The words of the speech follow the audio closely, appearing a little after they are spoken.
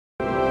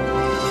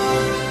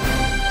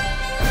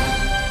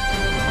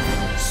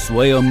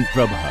Swayam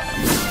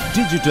Prabha.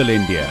 Digital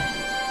India.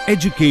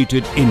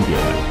 Educated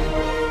India.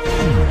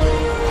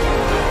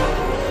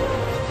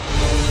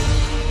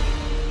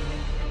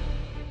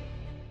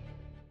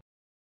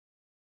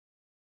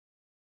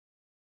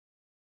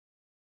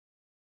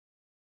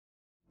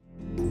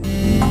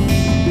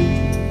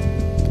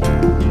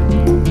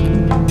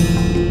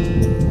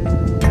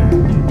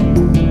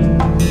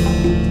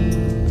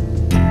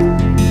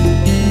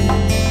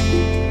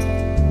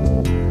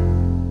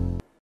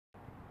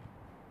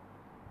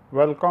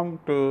 Welcome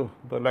to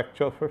the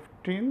lecture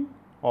 15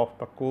 of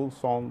the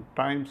course on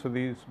time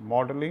series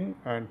modeling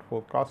and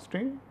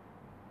forecasting.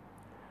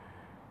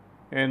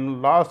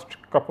 In last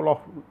couple of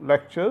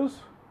lectures,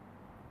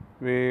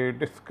 we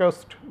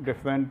discussed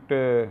different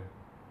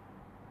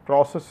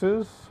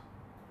processes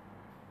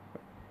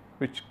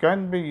which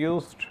can be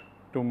used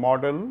to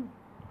model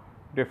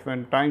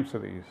different time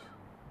series.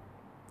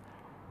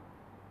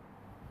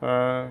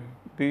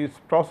 These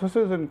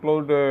processes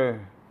include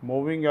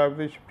moving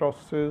average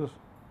processes,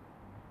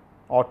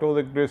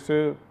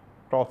 autoregressive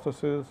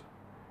processes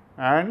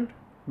and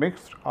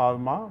mixed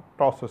ARMA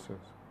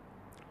processes.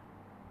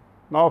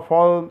 Now,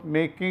 for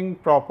making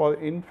proper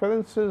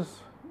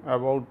inferences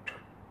about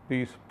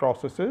these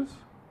processes,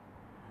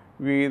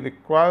 we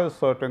require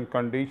certain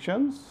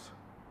conditions.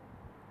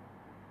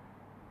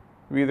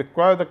 We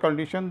require the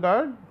condition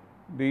that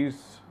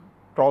these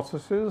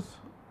processes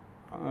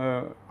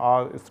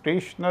are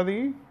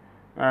stationary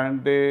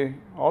and they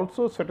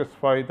also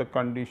satisfy the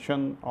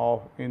condition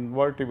of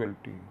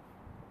invertibility.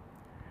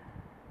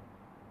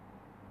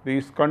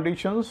 These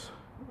conditions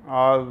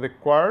are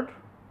required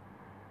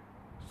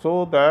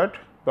so that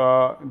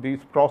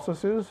these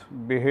processes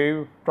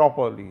behave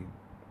properly.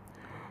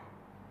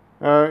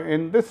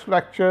 In this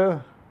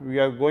lecture, we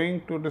are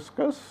going to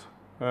discuss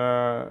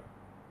the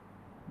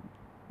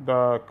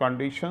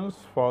conditions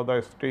for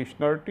the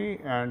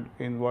stationarity and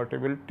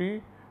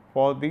invertibility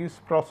for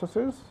these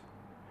processes,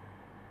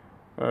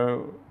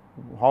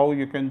 how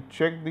you can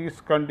check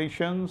these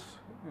conditions,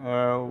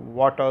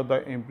 what are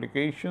the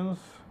implications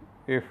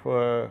if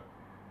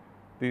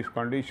these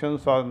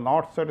conditions are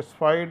not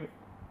satisfied,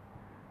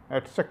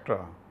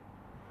 etc.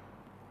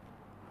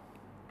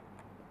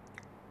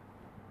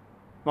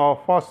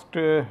 Now, first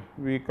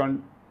we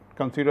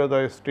consider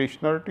the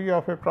stationarity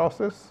of a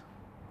process.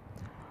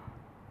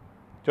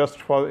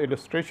 Just for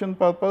illustration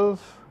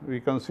purpose, we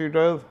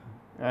consider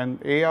an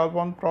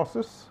AR1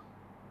 process.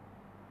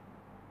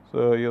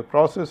 So, your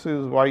process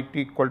is y t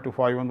equal to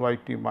phi 1 y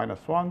t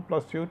minus 1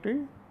 plus u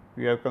t.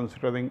 We are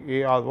considering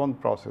AR1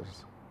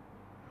 process.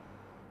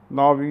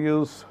 Now, we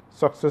use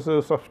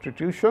successive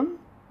substitution.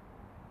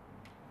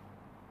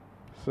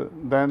 So,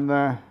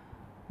 then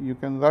you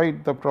can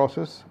write the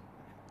process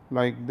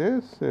like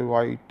this, say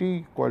y t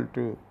equal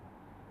to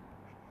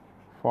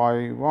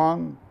phi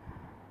 1,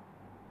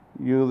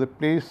 you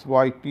replace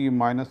y t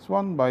minus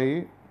 1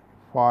 by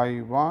phi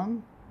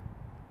 1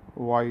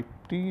 y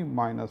t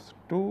minus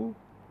 2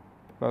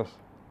 plus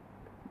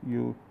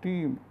u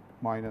t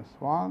minus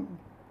 1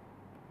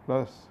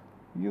 plus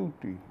u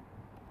t.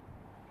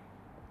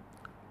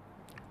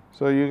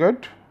 So, you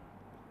get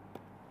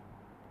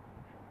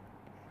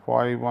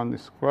phi 1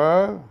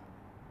 square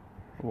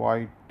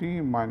y t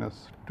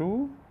minus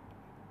 2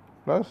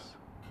 plus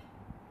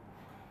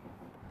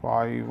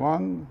phi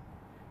 1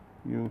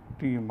 u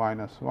t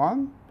minus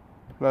 1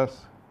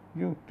 plus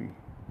u t,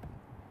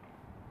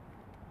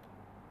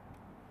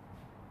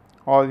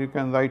 or you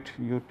can write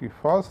u t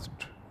first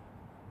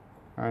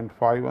and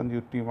phi 1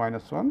 u t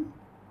minus 1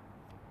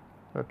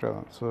 later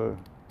on. So,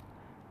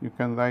 you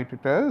can write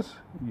it as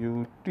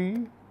u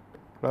t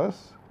plus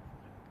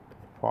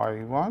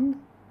phi 1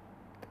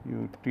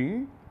 u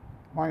t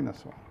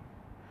minus 1.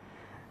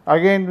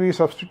 Again we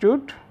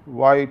substitute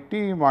y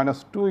t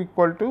minus 2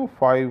 equal to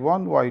phi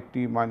 1 y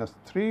t minus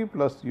 3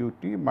 plus u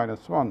t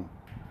minus 1.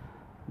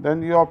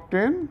 Then you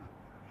obtain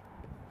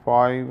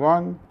phi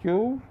 1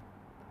 cube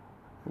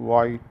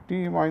y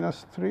t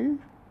minus 3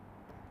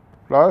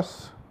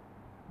 plus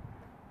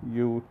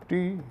u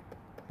t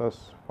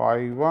plus phi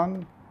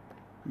 1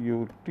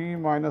 u t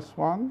minus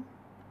 1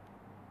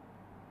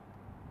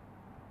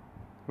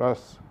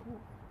 plus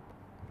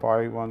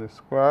phi 1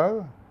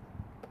 square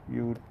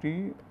u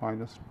t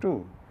minus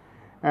 2,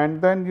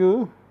 and then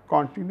you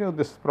continue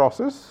this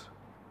process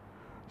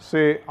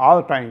say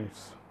r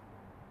times.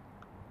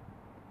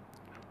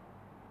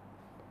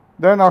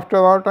 Then after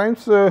r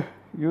times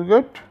you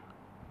get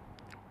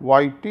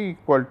y t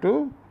equal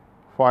to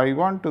phi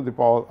 1 to the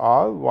power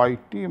r y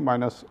t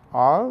minus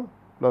r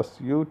plus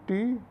u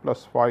t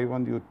plus phi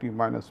 1 u t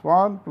minus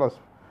 1 plus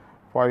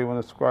phi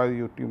 1 square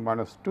u t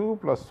minus 2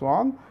 plus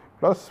 1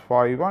 plus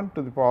phi 1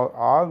 to the power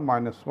r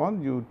minus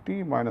 1 u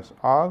t minus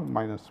r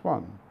minus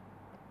 1.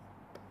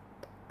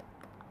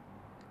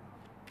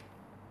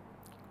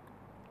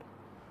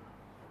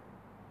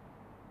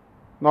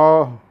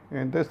 Now,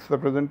 in this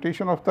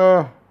representation of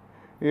the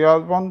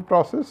AR1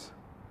 process,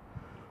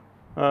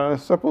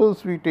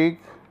 suppose we take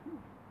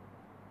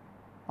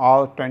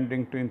r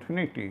tending to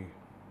infinity.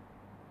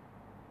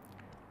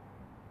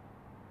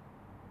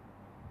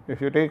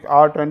 if you take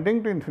r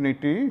tending to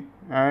infinity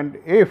and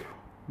if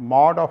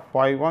mod of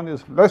phi 1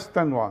 is less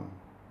than 1,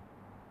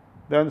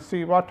 then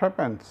see what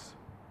happens.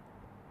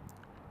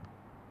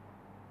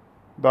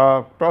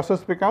 The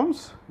process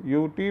becomes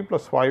u t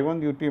plus phi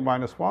 1 u t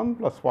minus 1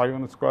 plus phi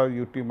 1 square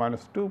u t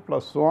minus 2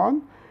 plus so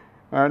on,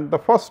 and the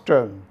first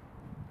term,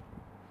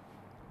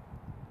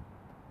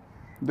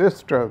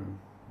 this term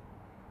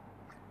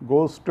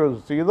goes to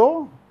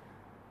 0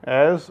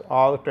 as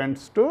r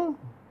tends to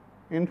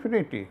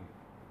infinity,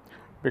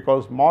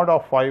 because mod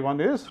of phi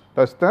 1 is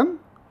less than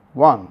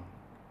 1.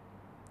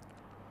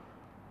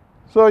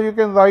 So, you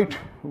can write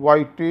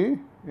y t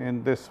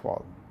in this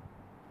form,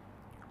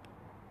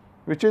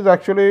 which is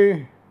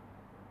actually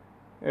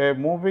a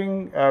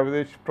moving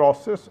average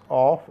process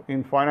of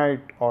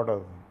infinite order.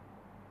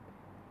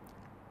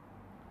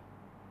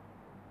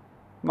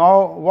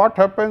 Now, what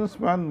happens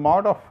when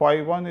mod of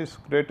phi 1 is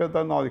greater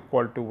than or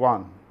equal to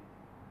 1?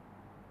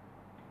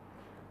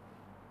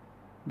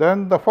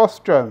 Then the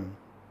first term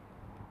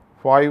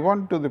phi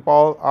 1 to the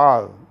power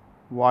r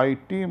y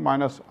t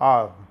minus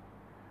r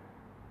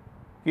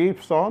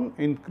keeps on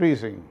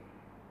increasing,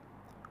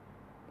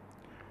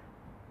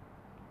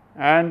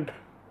 and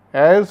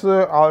as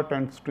r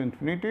tends to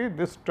infinity,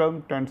 this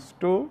term tends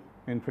to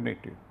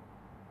infinity,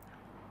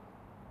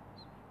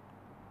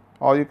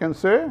 or you can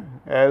say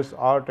as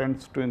r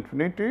tends to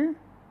infinity,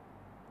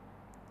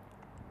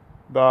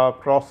 the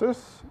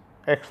process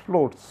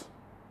explodes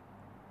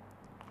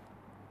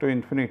to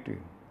infinity.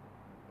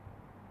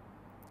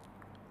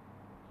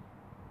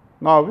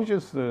 Now, which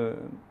is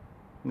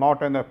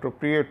not an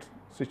appropriate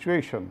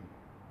situation.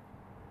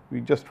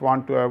 We just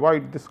want to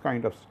avoid this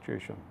kind of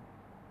situation.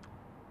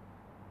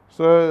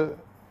 So,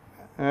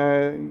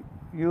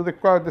 you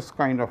require this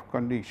kind of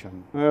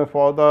condition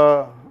for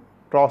the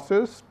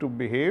process to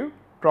behave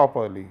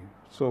properly.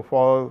 So,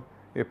 for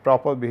a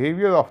proper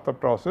behavior of the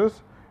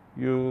process,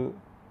 you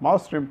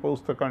must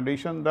impose the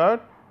condition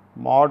that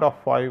mod of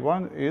phi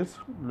 1 is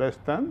less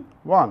than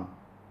 1.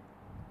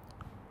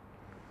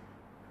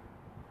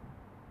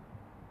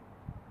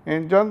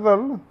 In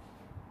general,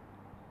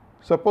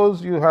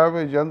 suppose you have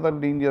a general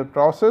linear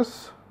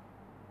process,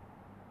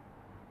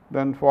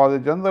 then for the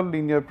general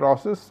linear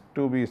process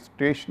to be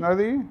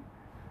stationary,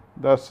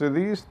 the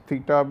series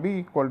theta b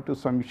equal to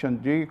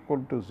summation j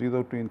equal to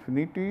 0 to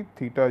infinity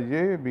theta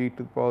j b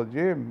to the power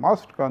j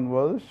must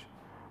converge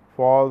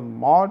for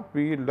mod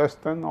b less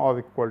than or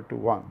equal to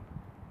 1,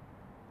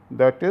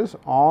 that is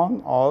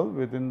on or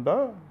within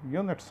the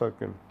unit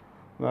circle.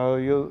 Now,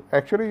 your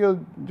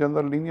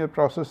general linear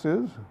process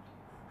is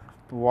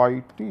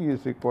y t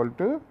is equal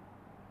to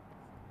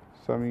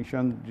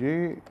summation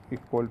j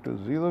equal to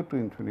 0 to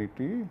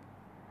infinity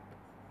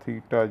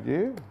theta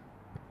j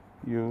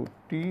u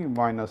t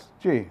minus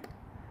j,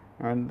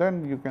 and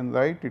then you can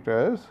write it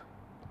as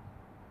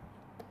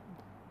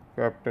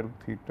capital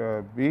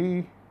theta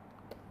b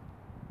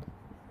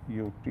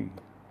u t.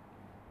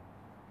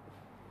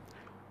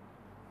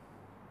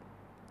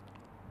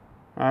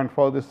 And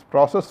for this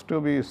process to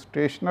be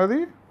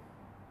stationary,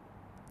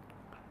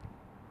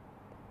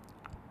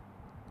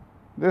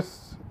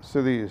 this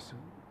series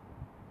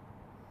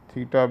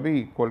theta b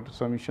equal to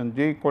summation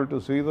j equal to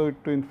 0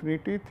 to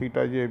infinity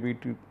theta j b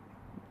to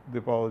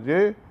the power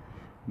j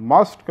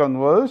must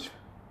converge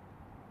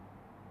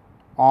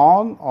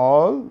on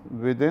or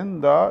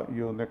within the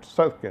unit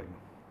circle.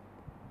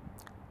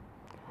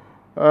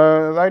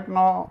 Right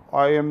now,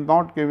 I am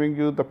not giving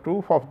you the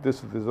proof of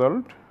this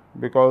result,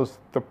 because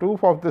the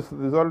proof of this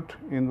result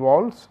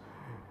involves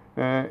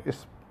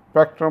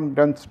spectrum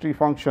density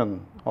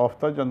function of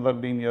the general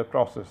linear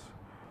process.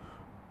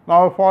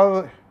 Now,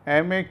 for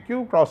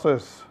MAQ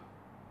process,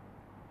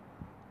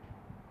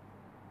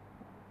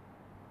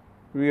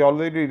 we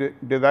already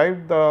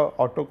derived the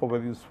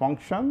autocovariance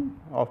function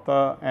of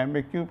the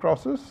MAQ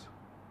process,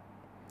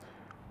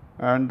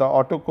 and the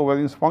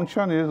autocovariance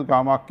function is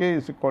gamma k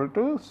is equal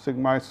to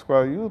sigma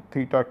square u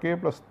theta k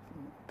plus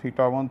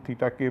theta 1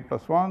 theta k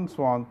plus 1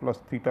 so on plus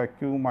theta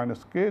q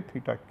minus k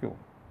theta q.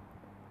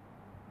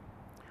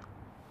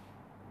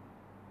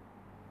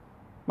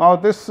 Now,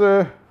 this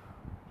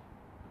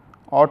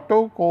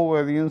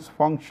autocovariance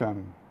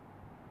function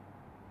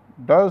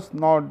does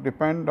not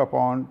depend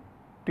upon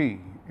t,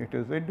 it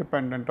is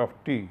independent of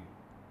t,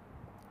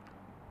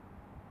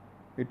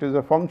 it is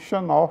a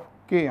function of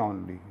k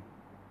only.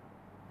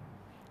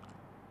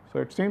 So,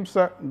 it seems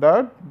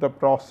that the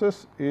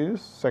process is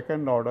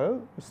second order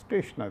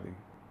stationary.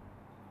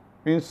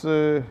 Means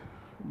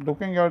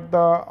looking at the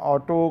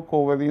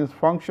autocovariance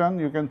function,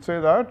 you can say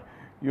that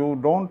you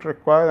do not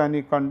require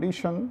any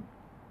condition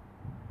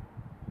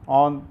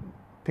on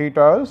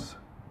thetas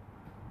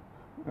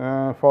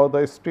for the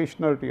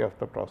stationarity of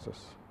the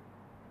process.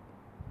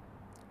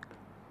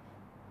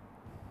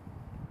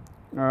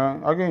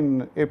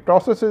 Again, a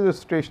process is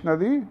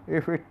stationary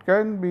if it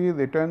can be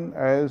written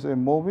as a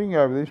moving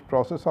average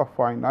process of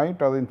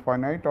finite or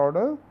infinite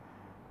order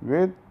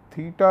with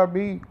theta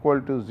b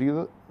equal to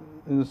 0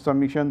 in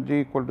summation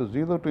j equal to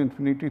 0 to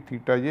infinity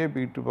theta j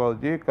b to power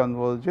j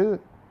converges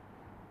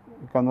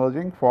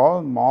converging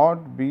for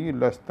mod b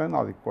less than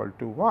or equal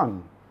to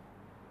 1.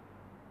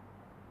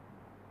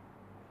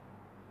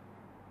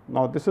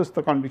 Now, this is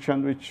the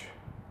condition which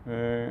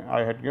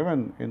I had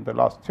given in the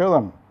last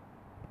theorem.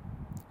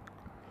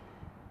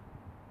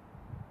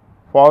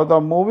 For the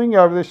moving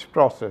average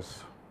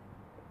process,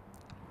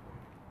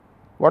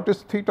 what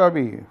is theta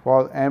b?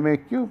 For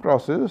MAQ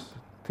process,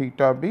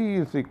 theta b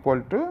is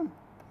equal to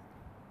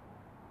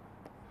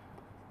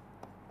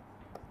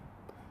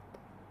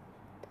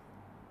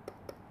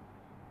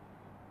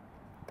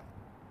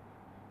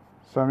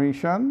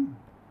summation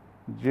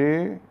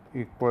j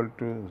equal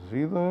to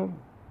 0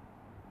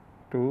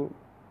 to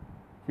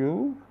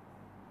q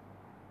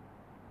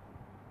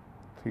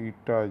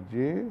theta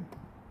j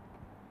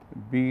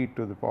b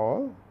to the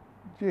power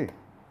j.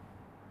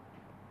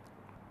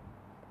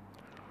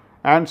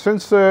 And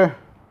since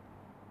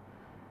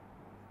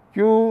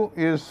q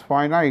is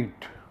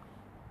finite,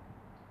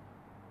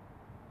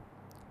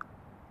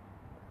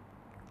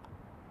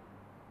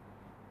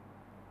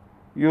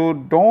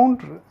 you do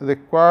not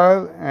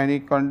require any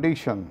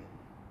condition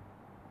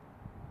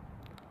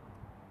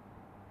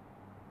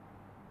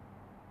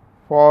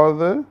for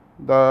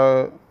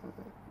the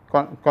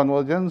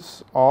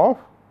convergence of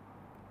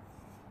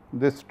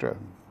this term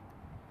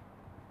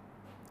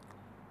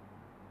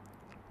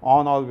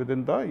on or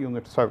within the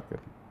unit circle.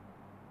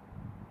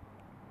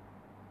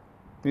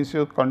 Means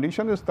your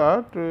condition is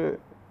that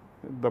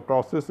the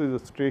process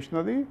is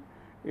stationary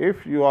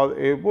if you are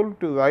able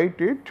to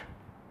write it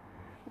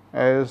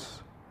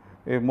as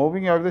a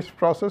moving average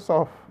process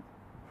of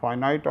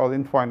finite or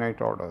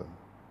infinite order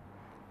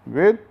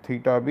with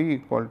theta b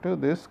equal to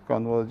this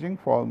converging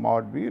for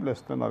mod b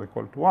less than or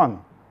equal to 1.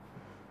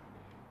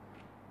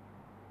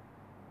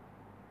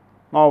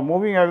 Now,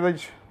 moving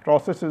average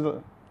process is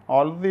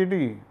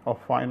already of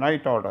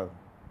finite order.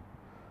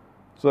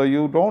 So,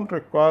 you do not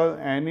require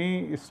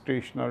any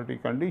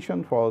stationarity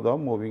condition for the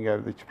moving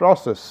average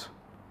process.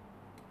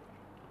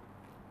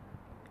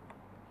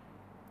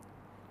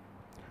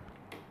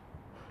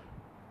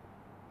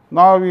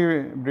 Now, we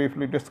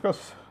briefly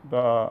discuss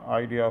the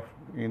idea of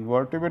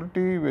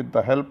invertibility with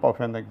the help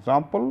of an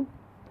example.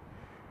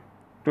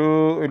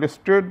 To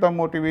illustrate the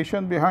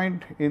motivation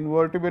behind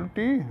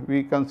invertibility,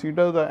 we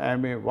consider the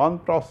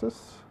MA1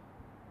 process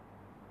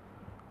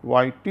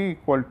y t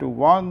equal to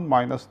 1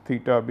 minus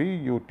theta b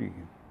u t,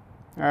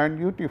 and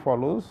u t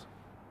follows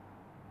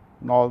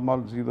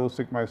normal 0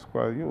 sigma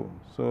square u.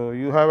 So,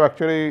 you have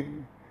actually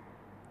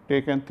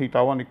taken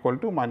theta 1 equal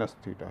to minus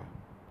theta.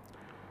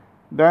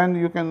 Then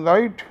you can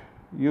write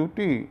u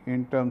t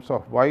in terms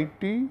of y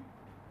t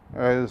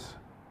as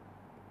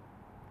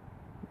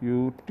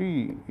u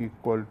t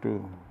equal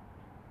to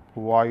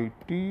y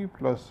t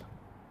plus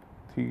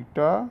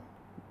theta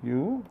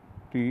u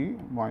t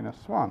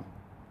minus 1.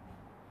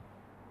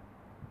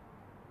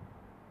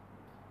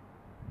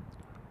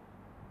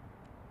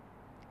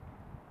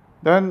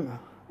 Then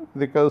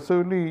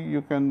recursively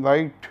you can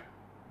write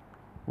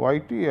y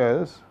t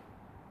as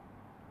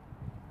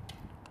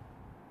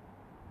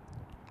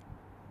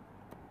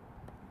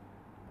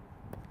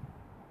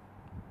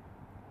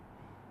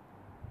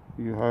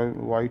you have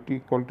y t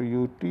equal to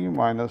u t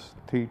minus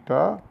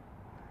theta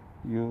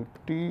u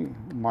t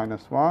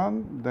minus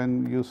 1, then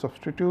you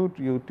substitute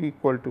u t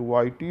equal to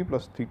y t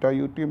plus theta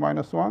u t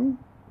minus 1,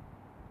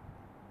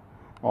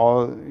 or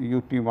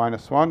u t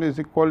minus 1 is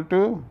equal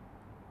to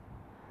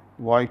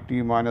y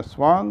t minus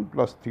 1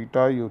 plus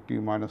theta u t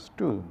minus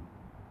 2.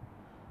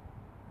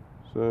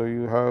 So,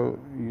 you have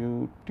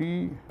u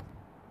t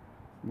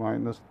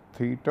minus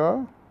theta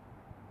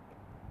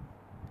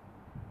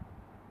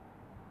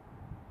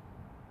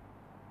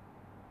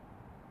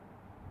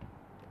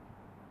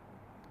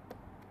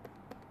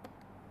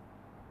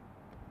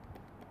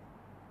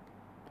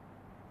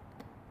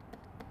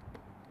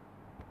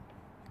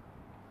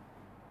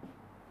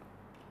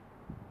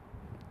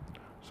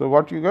So,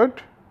 what you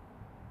get?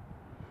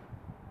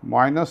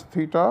 Minus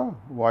theta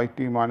y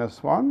t minus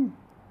 1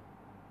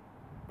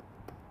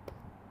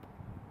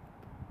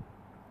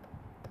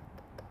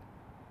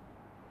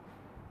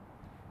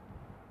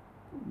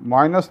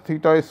 minus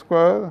theta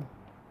square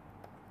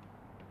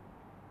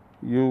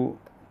u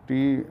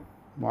t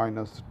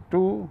minus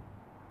 2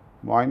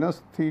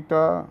 minus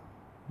theta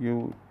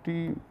u t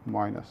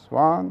minus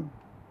 1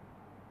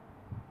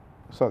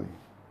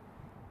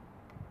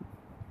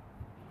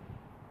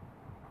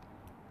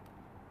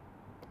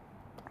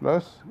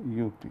 plus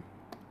u t.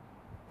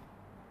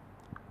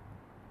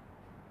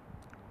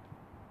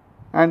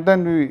 And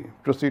then we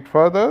proceed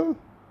further,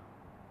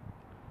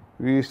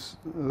 we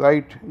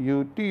write u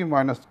t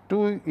minus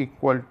 2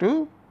 equal to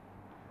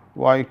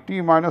y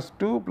t minus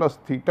 2 plus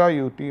theta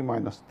u t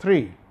minus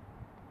 3.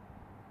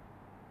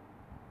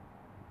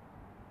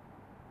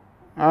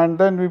 And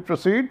then we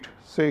proceed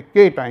say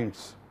k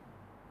times.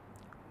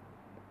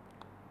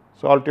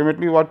 So,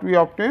 ultimately what we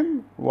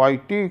obtain? Y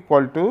t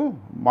equal to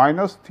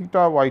minus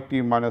theta y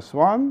t minus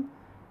 1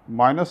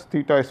 minus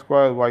theta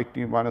square y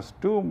t minus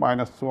 2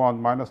 minus 1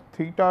 minus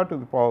theta to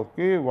the power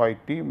k y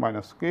t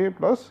minus k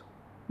plus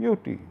u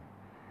t.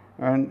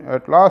 and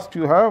at last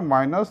you have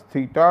minus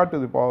theta to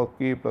the power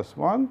k plus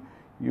 1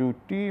 u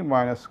t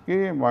minus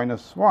k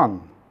minus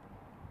 1.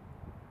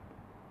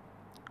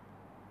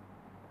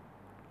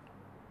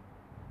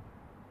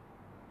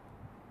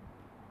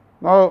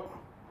 Now,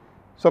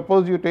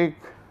 suppose you take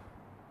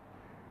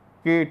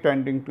k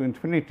tending to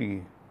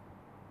infinity,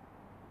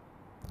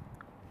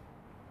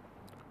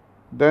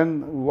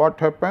 then what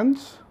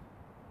happens?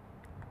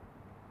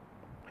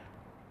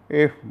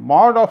 If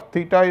mod of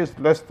theta is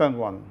less than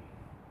 1,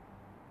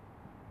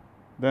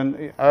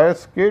 then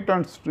as k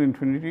tends to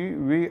infinity,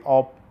 we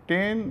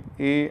obtain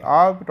a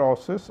R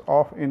process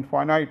of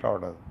infinite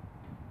order,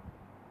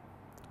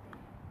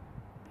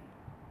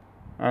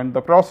 and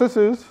the process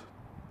is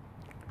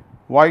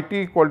y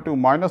t equal to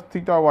minus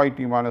theta y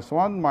t minus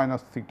 1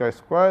 minus theta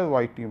square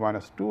y t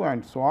minus 2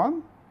 and so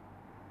on,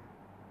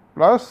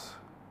 plus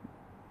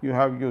you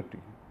have u t.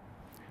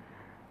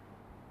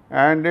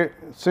 And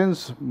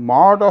since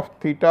mod of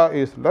theta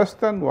is less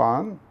than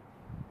 1,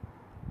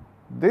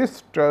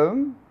 this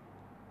term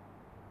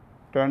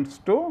tends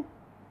to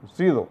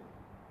 0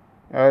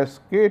 as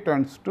k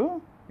tends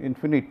to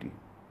infinity.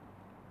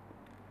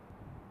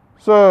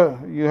 So,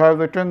 you have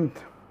written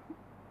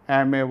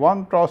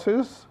MA1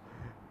 process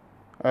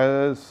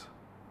as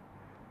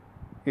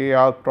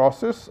AR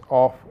process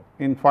of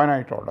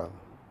infinite order,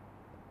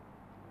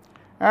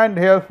 and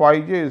here phi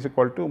j is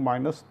equal to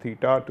minus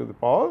theta to the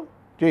power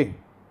j.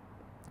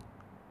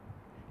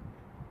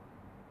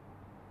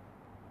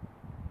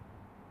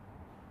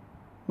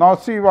 Now,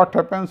 see what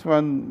happens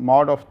when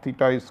mod of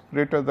theta is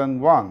greater than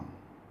 1.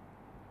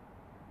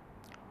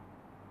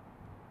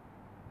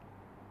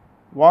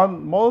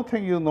 One more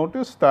thing you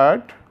notice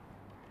that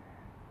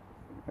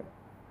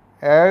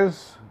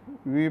as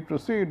we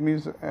proceed,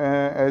 means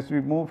as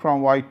we move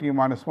from y t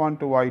minus 1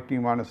 to y t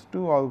minus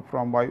 2 or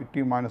from y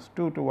t minus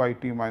 2 to y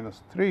t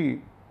minus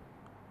 3,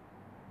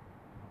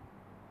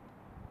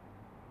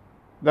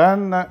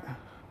 then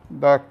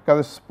the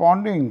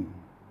corresponding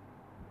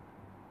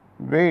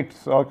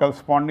weights or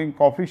corresponding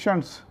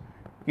coefficients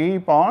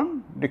keep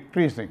on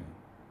decreasing.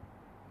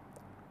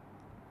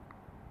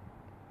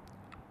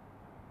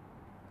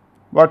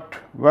 But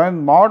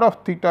when mod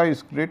of theta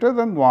is greater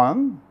than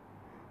 1,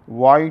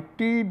 y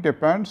t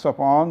depends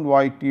upon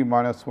y t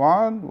minus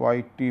 1,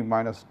 y t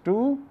minus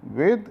 2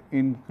 with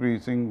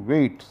increasing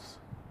weights.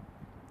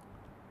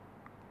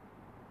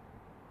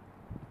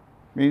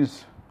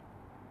 Means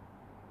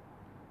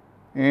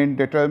in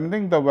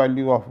determining the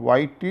value of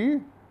y t,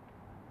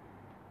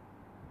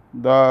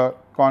 the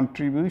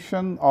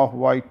contribution of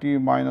y t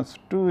minus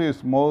 2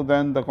 is more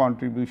than the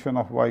contribution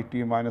of y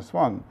t minus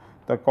 1.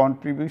 The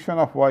contribution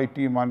of y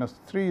t minus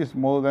 3 is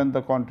more than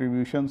the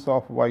contributions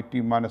of y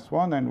t minus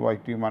 1 and y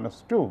t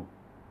minus 2,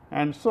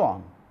 and so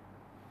on.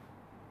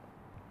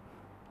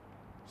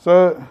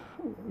 So,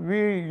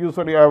 we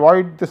usually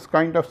avoid this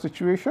kind of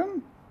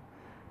situation,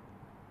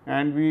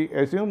 and we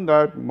assume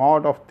that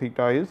mod of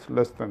theta is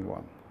less than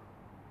 1.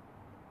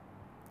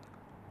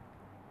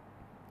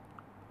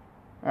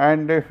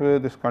 And if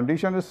this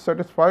condition is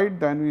satisfied,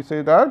 then we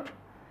say that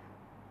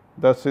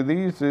the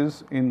series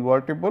is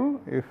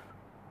invertible. If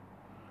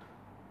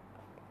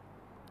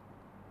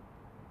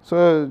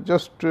so,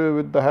 just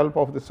with the help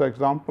of this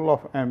example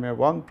of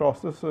MA1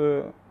 process,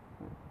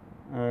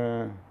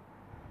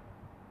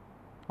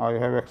 I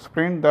have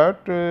explained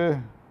that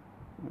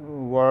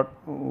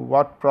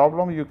what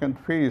problem you can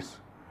face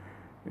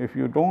if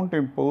you do not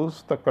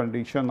impose the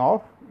condition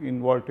of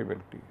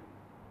invertibility.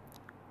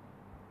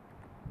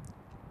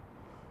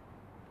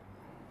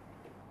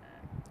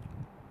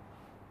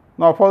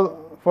 Now, for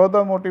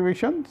further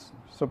motivations,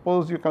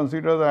 suppose you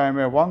consider the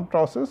MA1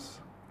 process,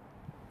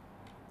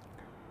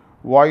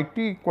 y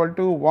t equal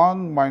to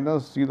 1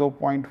 minus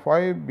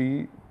 0.5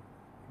 b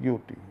u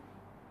t.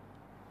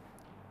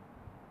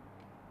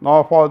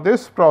 Now, for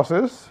this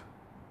process,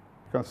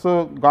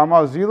 so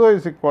gamma 0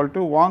 is equal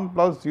to 1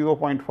 plus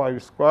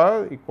 0.5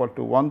 square equal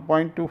to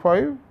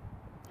 1.25,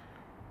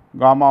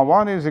 gamma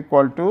 1 is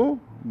equal to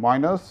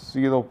minus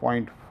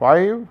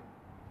 0.5,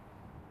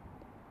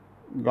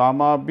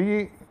 gamma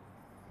b,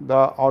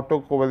 the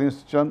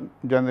autocovariance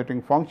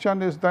generating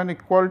function, is then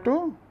equal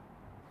to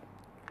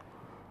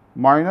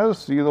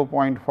minus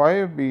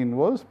 0.5 b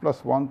inverse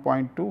plus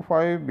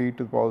 1.25 b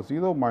to the power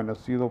 0 minus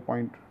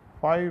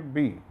 0.5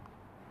 b.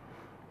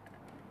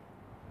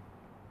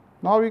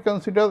 Now, we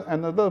consider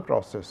another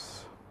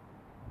process.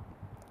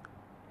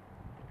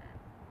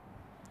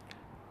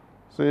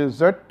 So, is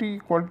z t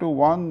equal to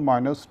 1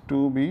 minus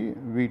 2 b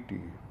v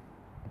t.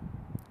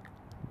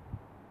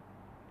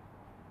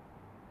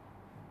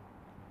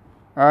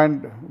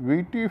 And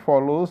v t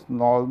follows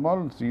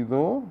normal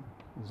 0,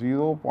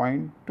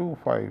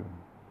 0.25.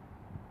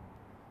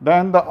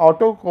 Then the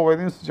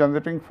autocovariance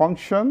generating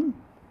function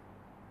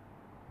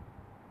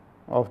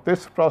of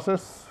this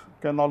process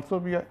can also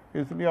be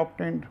easily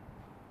obtained.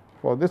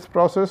 For this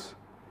process,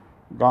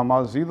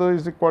 gamma 0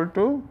 is equal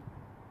to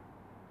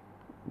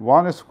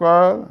 1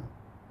 square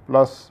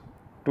plus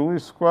 2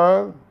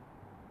 square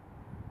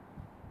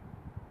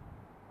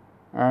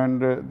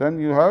and then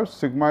you have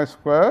sigma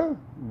square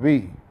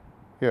v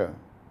here.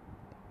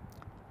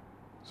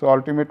 So,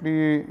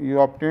 ultimately you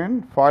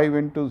obtain 5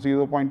 into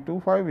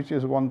 0.25, which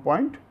is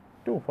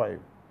 1.25.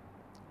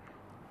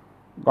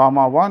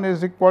 Gamma 1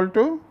 is equal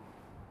to,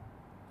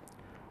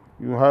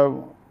 you have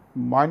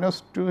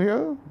minus 2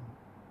 here,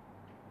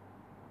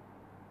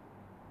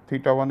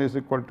 theta 1 is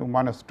equal to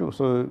minus 2.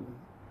 So,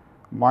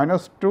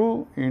 minus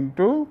 2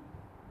 into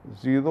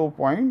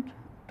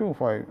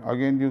 0.25,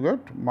 again you get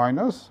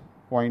minus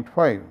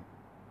 0.5.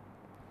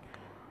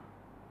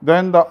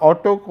 Then the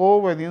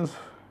autocovariance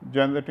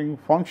generating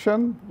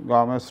function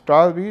gamma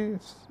star v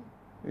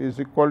is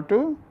equal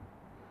to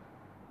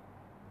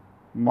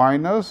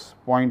minus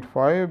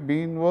 0.5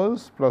 b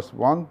inverse plus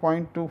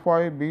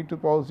 1.25 b to the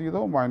power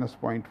 0 minus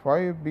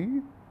 0.5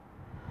 b,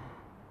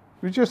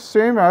 which is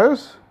same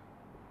as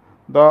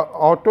the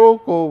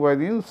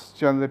autocovariance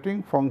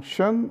generating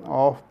function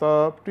of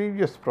the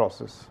previous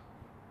process,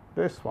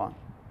 this one.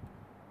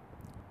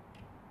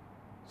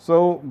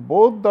 So,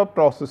 both the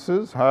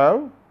processes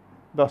have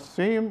the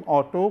same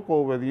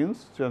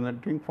autocovariance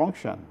generating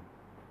function.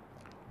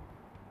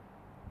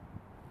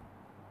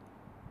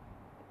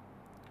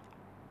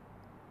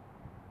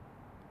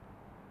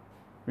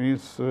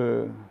 Means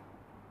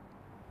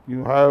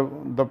you have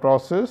the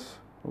process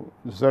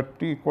z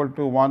t equal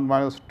to 1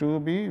 minus 2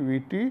 b v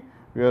t,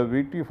 where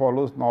v t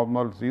follows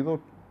normal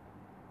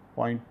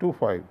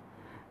 0.25,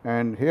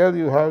 and here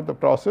you have the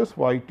process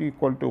y t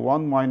equal to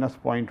 1 minus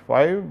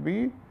 0.5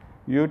 b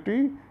u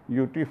t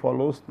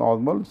follows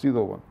normal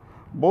 0.1.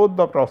 Both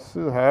the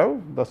processes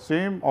have the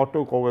same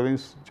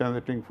autocovariance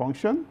generating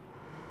function.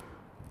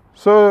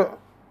 So,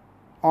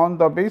 on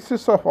the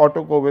basis of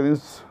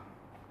autocovariance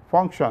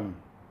function,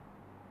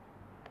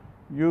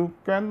 you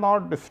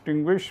cannot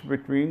distinguish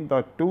between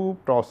the two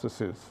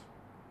processes,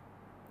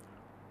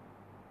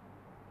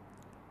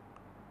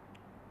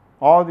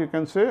 or you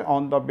can say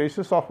on the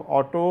basis of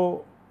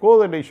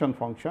autocorrelation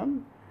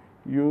function,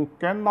 you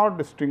cannot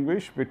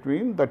distinguish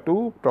between the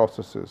two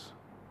processes.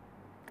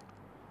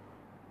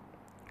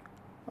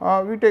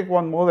 We take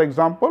one more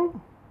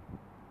example.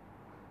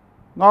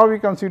 Now, we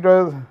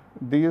consider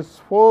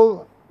these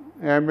 4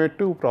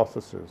 MA2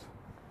 processes.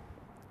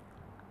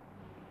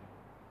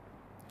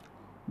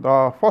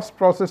 The first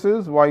process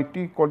is y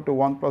t equal to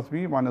 1 plus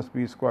b minus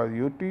b square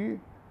u t.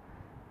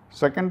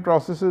 Second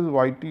process is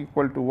y t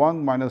equal to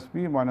 1 minus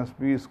b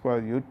square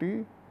u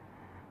t.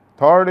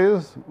 Third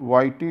is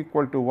y t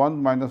equal to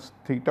 1 minus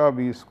theta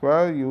b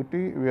square u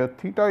t, where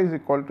theta is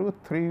equal to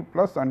 3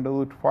 plus under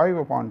root 5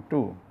 upon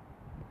 2.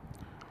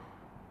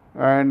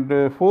 And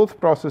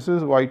fourth process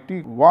is y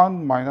t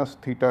 1 minus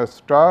theta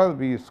star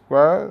v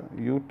square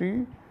u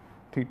t,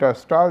 theta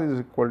star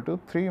is equal to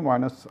 3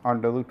 minus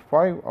under root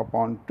 5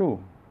 upon 2.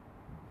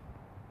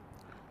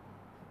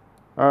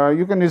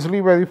 You can easily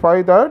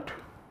verify that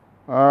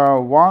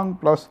 1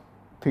 plus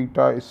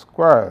theta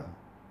square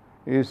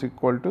is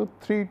equal to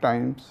 3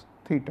 times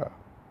theta.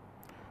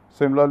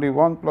 Similarly,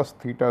 1 plus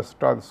theta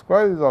star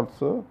square is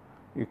also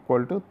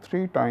equal to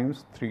 3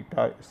 times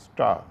theta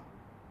star.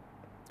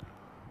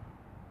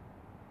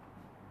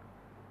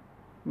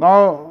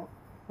 Now,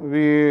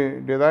 we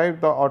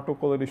derive the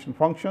autocorrelation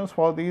functions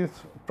for these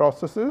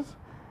processes,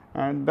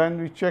 and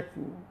then we check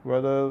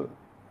whether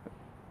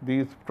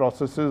these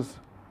processes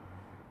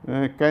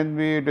can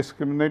be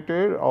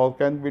discriminated or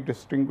can be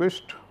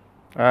distinguished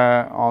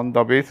on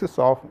the basis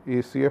of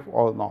ACF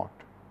or not.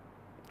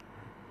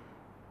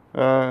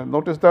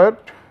 Notice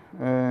that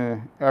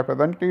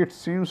apparently it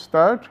seems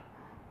that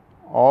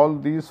all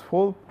these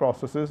 4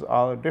 processes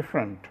are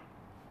different.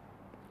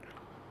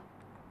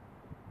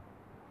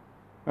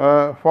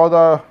 For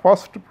the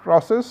first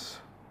process,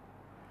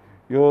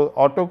 your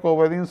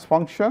autocovariance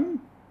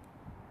function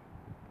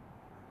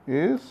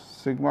is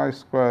sigma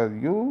square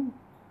u.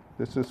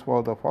 This is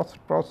for the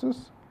first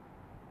process,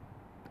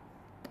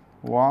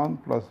 1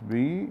 plus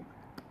b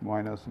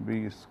minus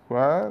b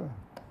square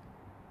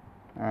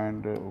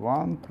and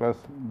 1 plus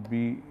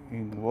b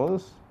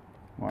inverse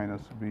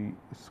minus b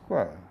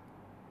square,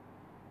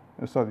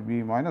 sorry,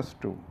 b minus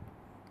 2.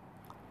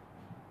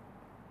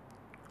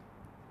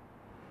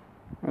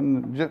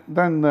 And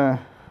then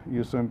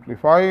you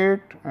simplify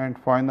it, and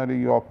finally,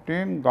 you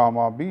obtain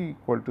gamma b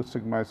equal to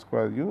sigma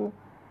square u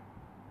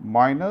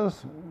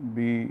minus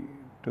b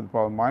to the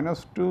power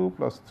minus 2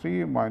 plus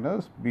 3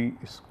 minus b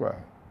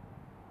square.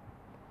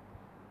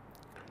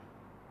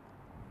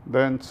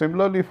 Then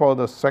similarly, for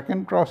the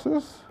second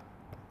process,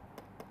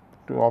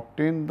 to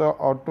obtain the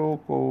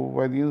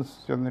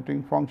autocovariance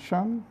generating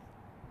function,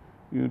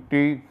 you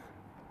take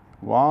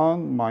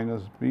 1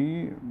 minus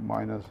b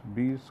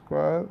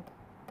square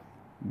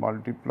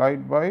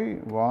multiplied by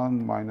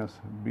 1 minus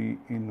b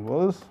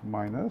inverse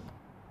minus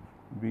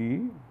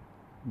b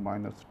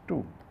minus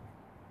 2.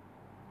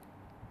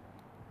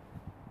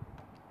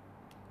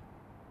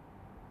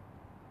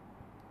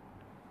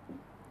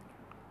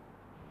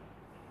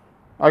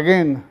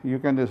 Again, you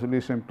can easily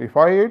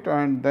simplify it,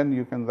 and then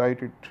you can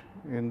write it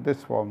in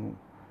this form: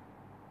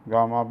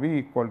 gamma b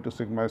equal to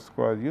sigma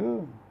square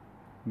u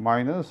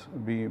minus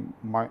b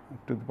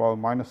to the power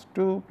minus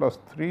 2 plus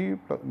 3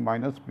 plus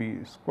minus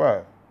b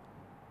square.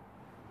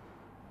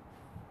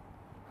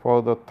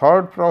 For the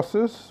third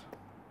process,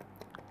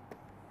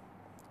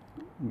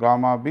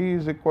 gamma b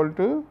is equal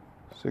to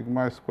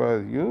sigma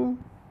square u,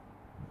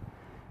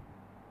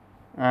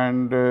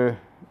 and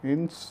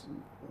inside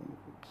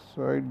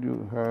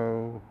you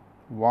have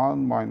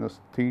 1 minus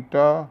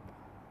theta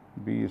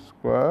b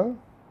square,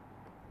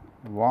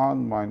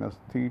 1 minus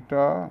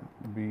theta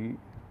b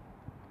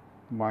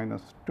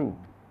minus 2,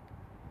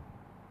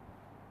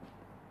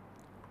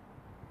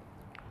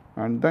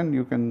 and then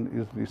you can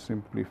easily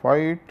simplify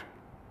it,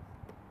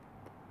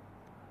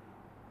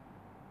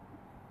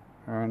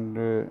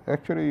 and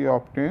actually you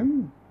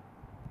obtain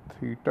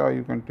theta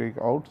you can take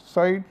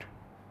outside,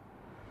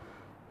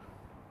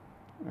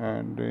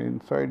 and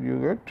inside you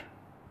get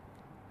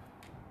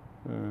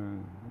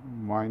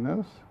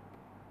minus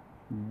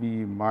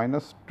b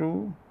minus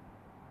 2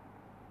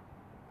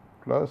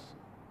 plus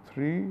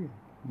 3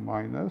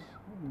 minus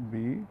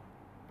b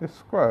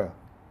square.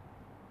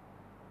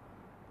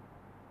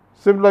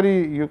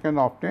 Similarly, you can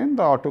obtain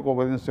the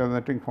autocovariance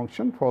generating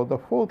function for the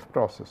fourth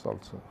process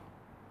also.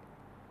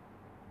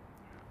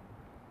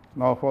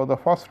 Now, for the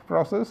first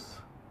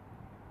process,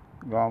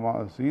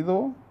 gamma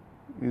 0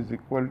 is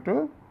equal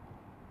to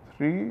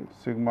 3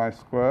 sigma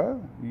square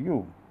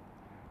u.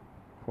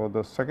 For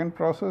the second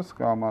process,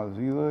 gamma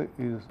 0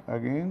 is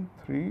again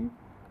 3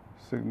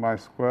 sigma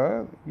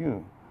square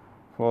u.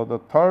 For the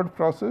third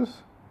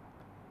process,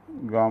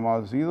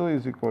 gamma 0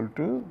 is equal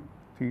to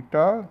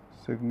theta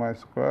sigma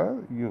square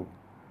u,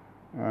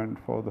 and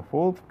for the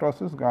fourth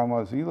process,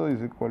 gamma 0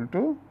 is equal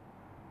to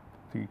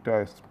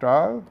theta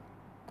star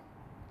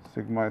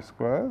sigma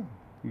square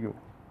u.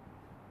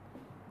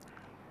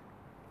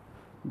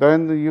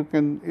 Then you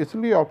can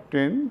easily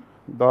obtain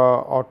the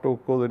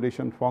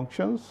autocorrelation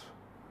functions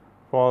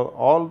for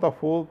all the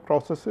four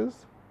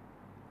processes.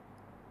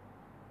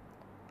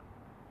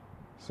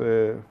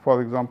 Say,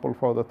 for example,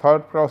 for the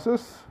third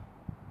process,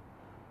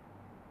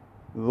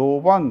 rho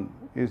 1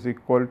 is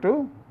equal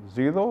to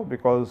 0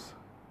 because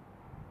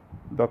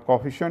the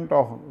coefficient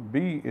of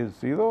b is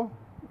 0,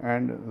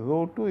 and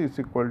rho 2 is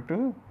equal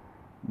to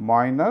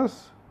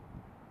minus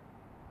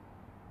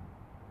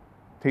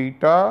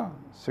theta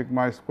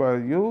sigma square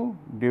u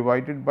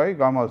divided by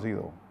gamma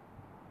 0,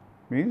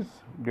 means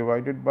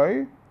divided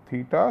by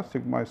theta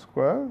sigma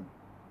square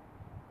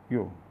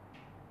u.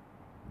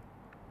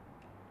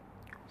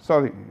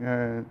 Sorry,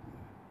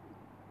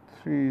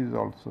 3 is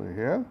also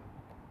here.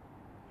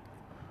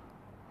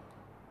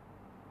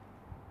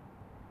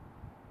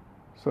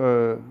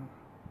 So,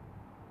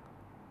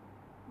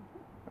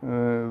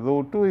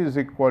 rho 2 is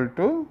equal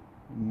to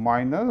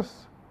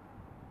minus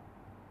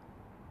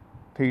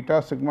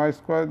theta sigma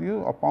square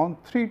u upon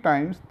 3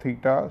 times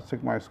theta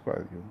sigma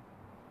square u.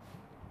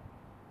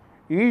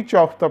 Each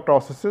of the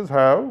processes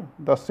have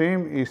the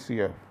same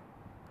ACF.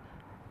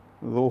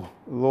 Rho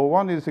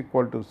 1 is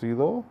equal to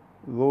 0,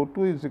 rho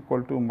 2 is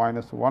equal to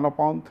minus 1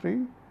 upon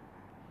 3,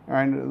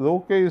 and rho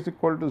k is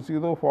equal to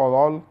 0 for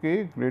all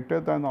k greater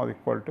than or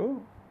equal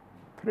to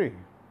 3.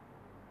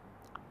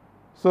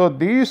 So,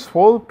 these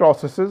four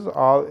processes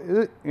are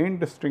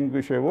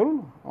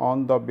indistinguishable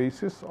on the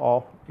basis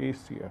of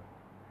ACF.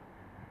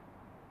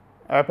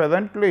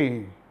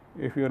 Apparently,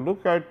 if you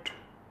look at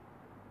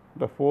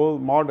the four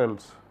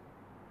models,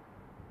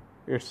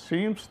 it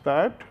seems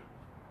that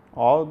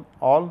all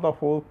the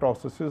four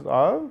processes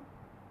are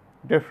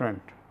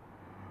different,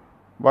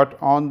 but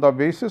on the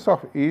basis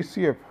of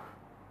ACF,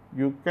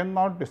 you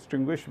cannot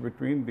distinguish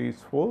between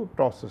these four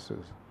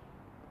processes.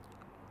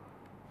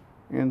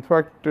 In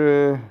fact,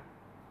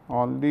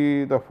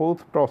 only the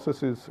fourth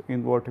process is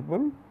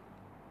invertible.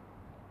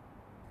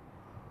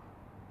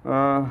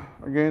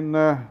 Again,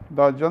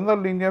 the general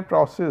linear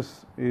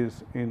process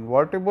is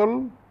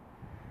invertible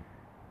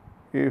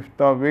if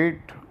the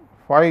weight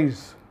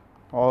phi's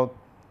or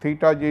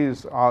theta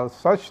j's are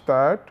such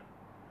that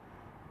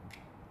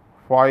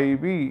phi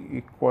b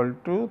equal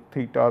to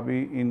theta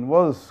b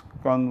inverse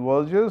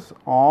converges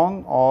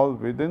on or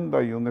within the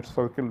unit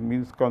circle,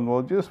 means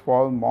converges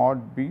for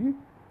mod b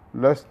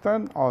less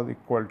than or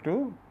equal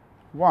to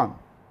 1.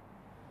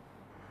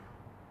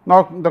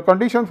 Now, the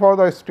condition for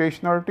the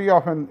stationarity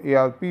of an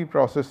ARP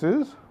process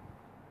is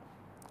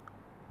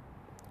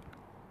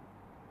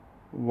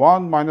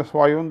 1 minus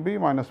phi 1 b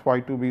minus phi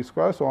 2 b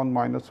square, so on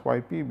minus phi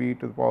p b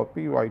to the power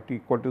p y t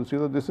equal to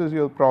 0. This is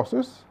your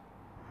process.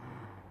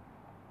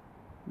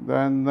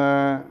 Then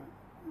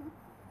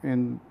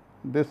in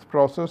this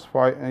process,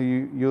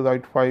 you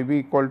write phi b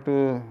equal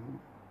to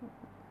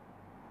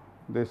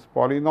this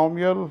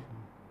polynomial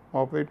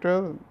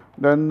operator.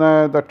 Then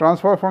the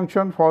transfer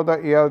function for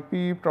the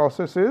ARP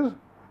process is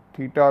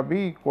theta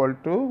b equal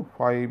to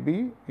phi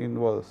b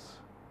inverse.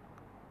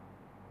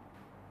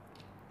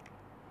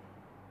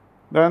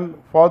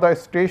 Then for the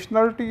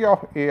stationarity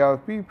of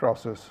ARP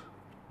process,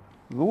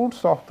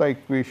 roots of the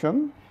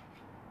equation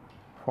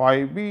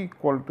phi b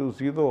equal to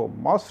 0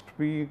 must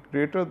be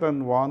greater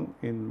than 1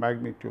 in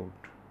magnitude.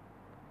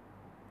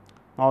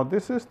 Now,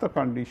 this is the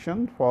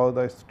condition for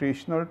the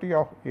stationarity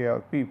of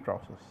ARP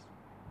process.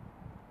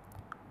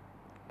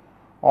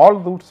 All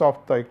roots of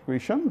the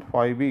equation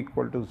phi b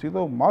equal to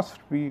 0 must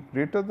be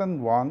greater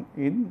than 1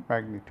 in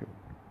magnitude.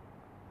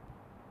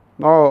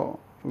 Now,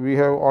 we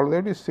have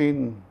already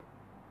seen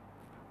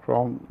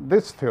from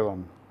this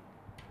theorem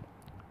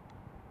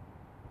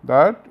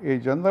that a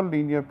general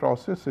linear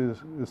process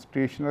is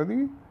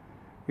stationary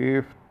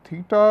if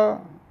theta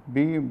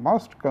b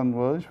must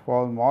converge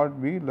for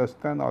mod b less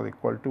than or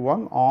equal to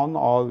 1 on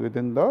or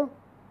within the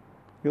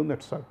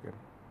unit circle.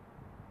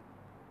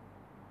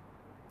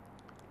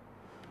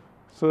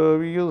 So,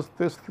 we use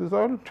this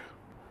result,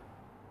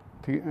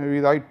 we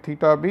write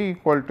theta b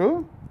equal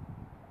to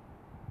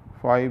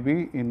phi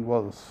b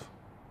inverse.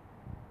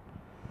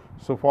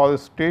 So, for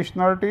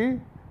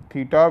stationarity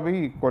theta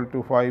b equal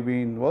to phi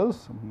b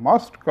inverse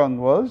must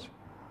converge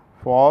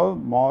for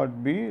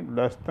mod b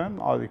less than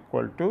or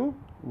equal to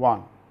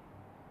 1.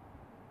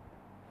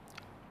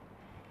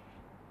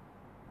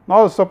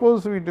 Now,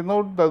 suppose we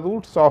denote the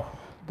roots of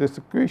this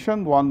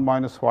equation 1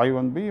 minus phi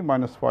 1 b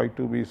minus phi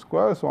 2 b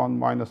square, so 1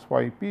 minus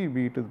phi p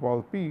b to the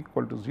power p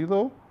equal to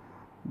 0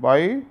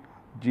 by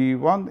g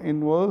 1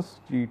 inverse,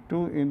 g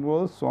 2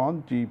 inverse, so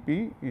on g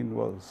p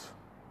inverse.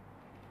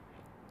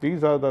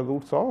 These are the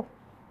roots of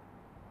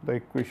the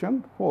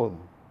equation 4.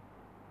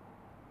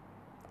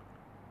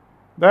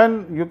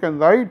 Then you can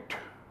write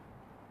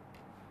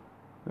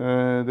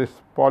this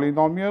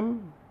polynomial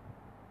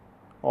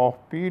of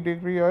p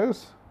degree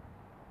as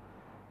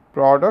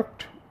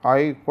product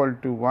I equal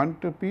to 1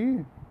 to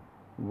p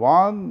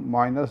 1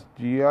 minus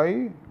g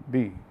I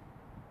b.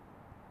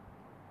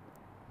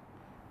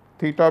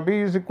 Theta b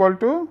is equal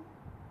to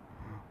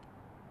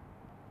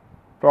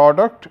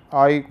product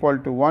I equal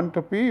to 1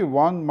 to p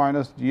 1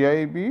 minus g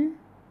I b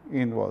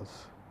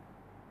inverse.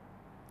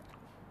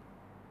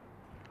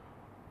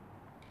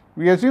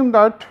 We assume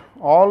that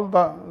all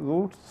the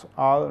roots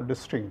are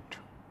distinct.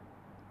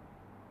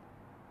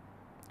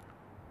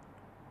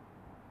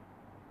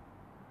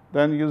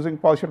 Then using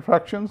partial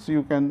fractions,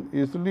 you can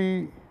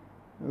easily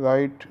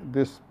write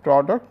this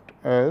product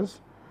as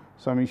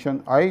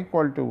summation I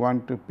equal to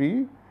 1 to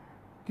p,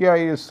 k I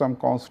is some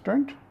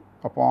constant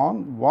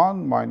upon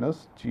 1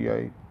 minus g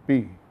I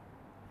b.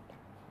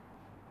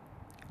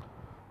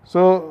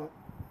 So,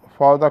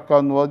 for the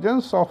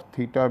convergence of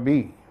theta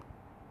b,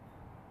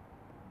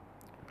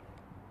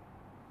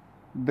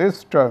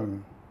 this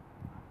term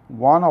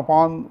 1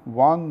 upon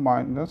 1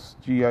 minus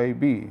g I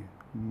b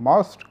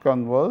must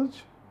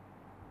converge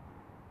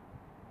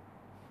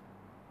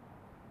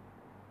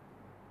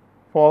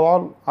for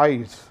all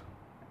i's,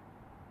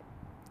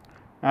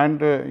 and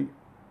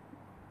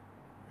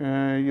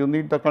you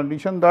need the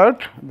condition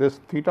that this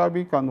theta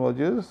b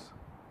converges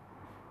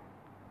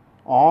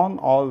on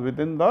or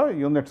within the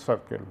unit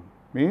circle,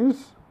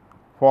 means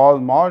for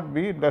mod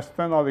b less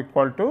than or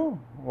equal to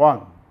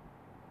 1.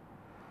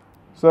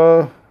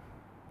 So,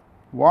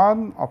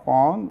 1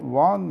 upon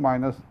 1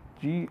 minus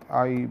g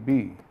I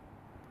b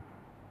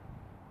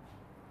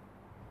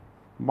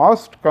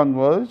must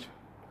converge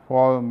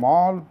for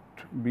mod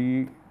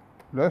b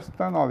less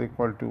than or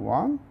equal to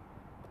 1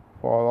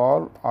 for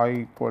all I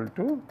equal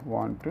to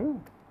 1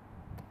 to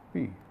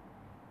p.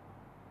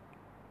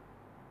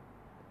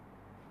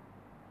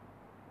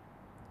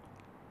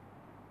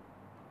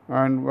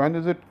 And when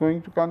is it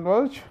going to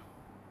converge?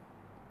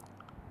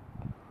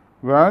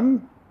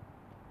 When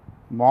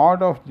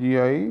mod of g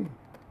I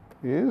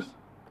is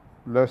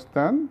less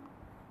than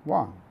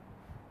 1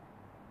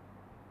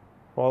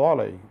 for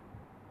all I.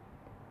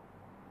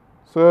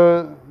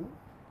 So,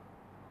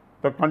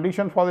 the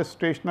condition for the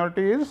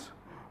stationarity is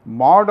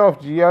mod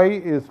of g I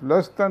is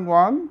less than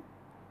 1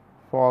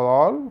 for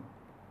all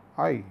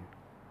I,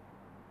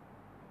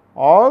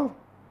 or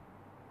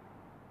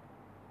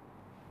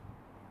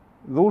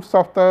roots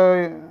of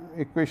the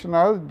equation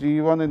are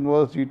g 1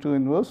 inverse, g 2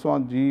 inverse, so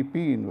on g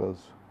p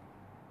inverse.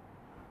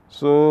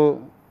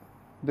 So,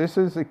 this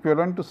is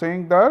equivalent to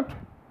saying that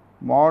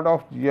mod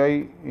of g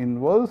I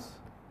inverse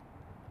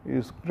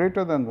is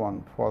greater than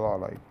 1 for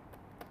all I.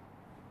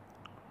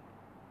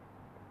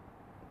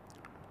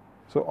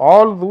 So,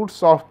 all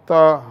roots of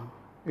the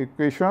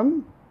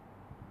equation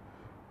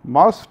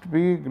must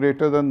be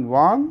greater than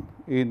 1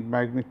 in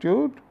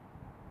magnitude,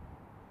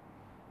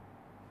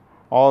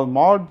 or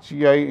mod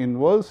g I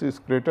inverse is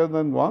greater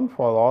than 1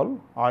 for all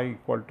I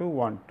equal to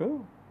 1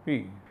 to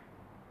p.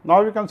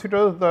 Now, we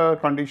consider the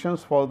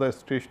conditions for the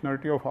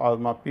stationarity of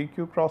ARMA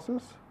PQ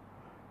process.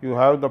 You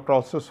have the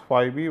process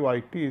phi b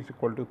y t is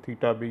equal to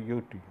theta b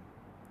u t,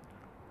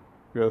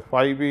 where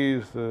phi b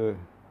is a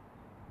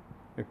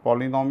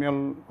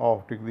polynomial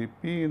of degree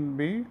p in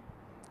B,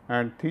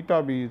 and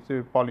theta b is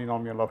a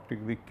polynomial of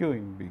degree q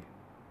in B.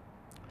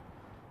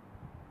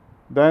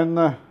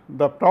 Then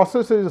the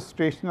process is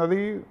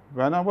stationary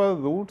whenever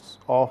roots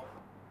of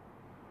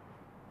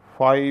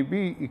phi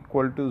b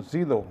equal to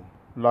 0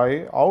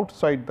 lie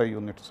outside the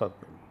unit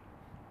circle.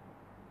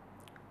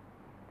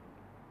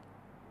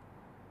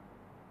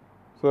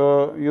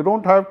 So, you do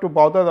not have to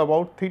bother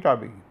about theta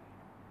b.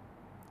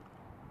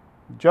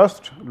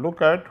 just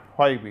look at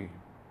phi b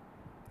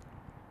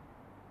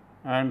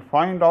and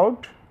find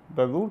out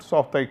the roots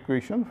of the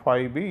equation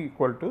phi b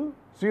equal to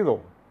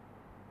 0.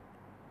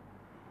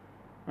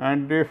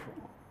 And if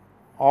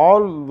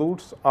all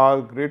roots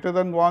are greater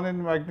than 1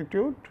 in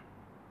magnitude,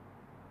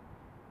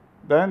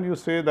 then you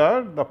say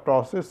that the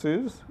process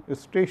is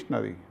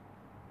stationary.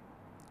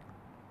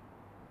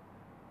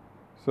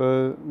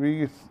 So,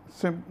 we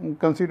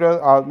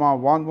consider ARMA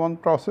 1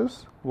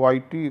 process y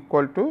t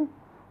equal to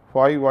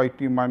phi y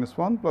t minus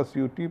 1 plus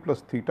u t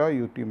plus theta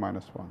u t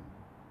minus 1.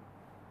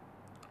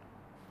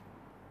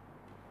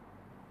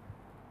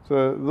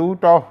 So,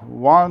 root of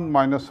 1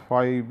 minus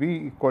phi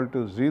b equal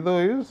to 0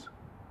 is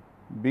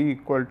b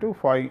equal to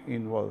phi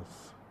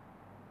inverse.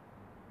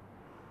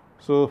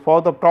 So,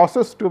 for the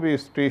process to be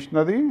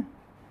stationary,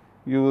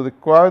 you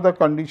require the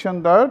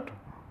condition that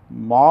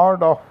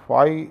mod of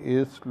phi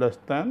is less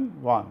than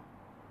 1,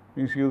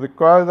 means you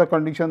require the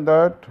condition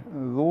that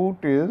root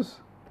is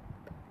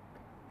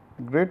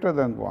greater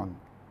than 1,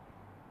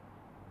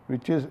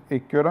 which is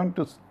equivalent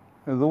to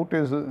root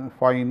is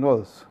phi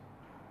inverse.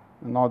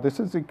 Now, this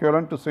is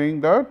equivalent to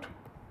saying that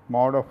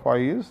mod of phi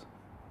is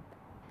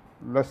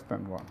less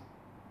than 1.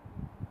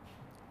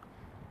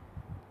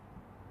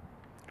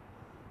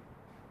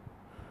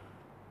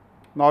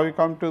 Now, we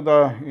come to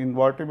the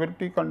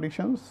invertibility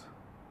conditions.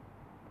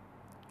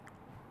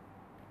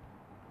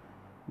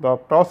 The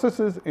process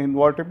is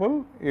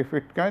invertible if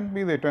it can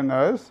be written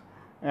as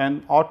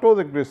an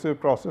autoregressive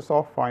process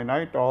of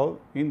finite or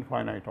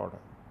infinite order.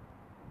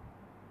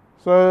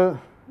 So,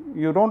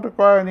 you do not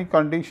require any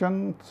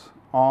conditions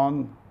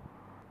on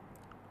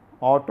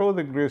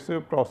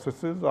autoregressive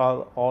processes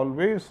are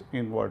always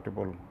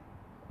invertible.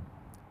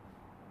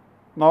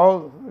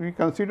 Now, we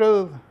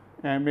consider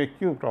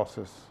MAQ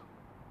process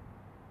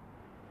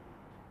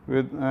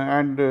with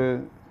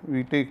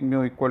we take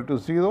mu equal to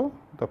 0,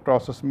 the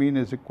process mean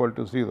is equal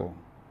to 0.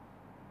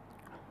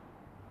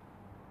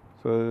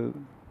 So,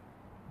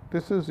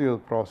 this is your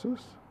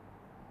process,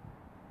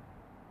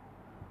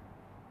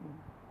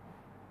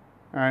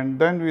 and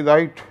then we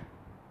write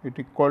it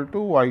equal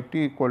to y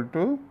t equal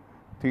to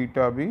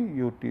theta b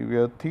u t,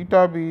 where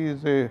theta b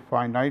is a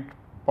finite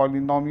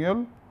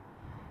polynomial,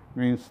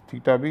 means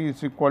theta b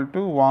is equal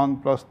to 1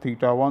 plus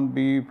theta 1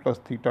 b plus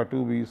theta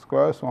 2 b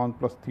square, so 1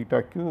 plus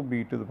theta q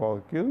b to the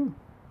power q.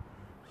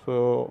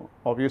 So,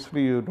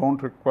 obviously, you do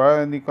not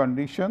require any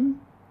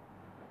condition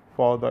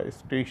for the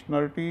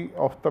stationarity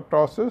of the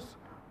process,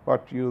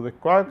 but you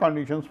require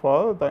conditions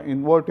for the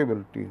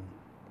invertibility.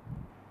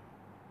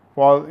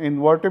 For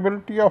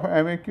invertibility of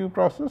MAQ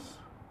process,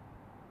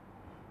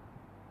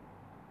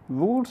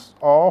 roots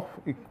of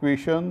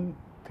equation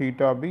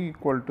theta b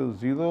equal to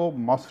 0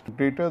 must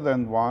greater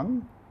than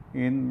 1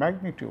 in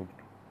magnitude.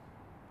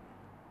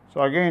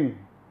 So, again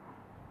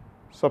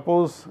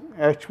suppose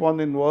H 1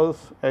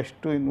 inverse, H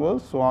 2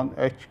 inverse, so on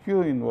H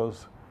q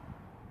inverse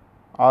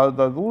are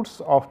the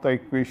roots of the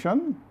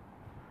equation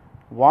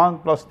 1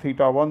 plus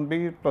theta 1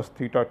 b plus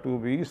theta 2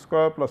 b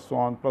square plus so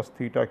on plus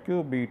theta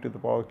q b to the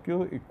power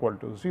q equal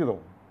to 0.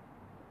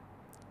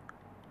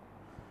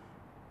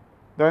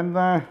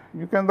 Then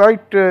you can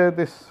write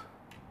this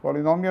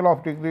polynomial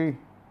of degree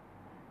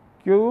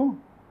q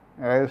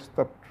as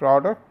the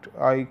product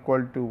I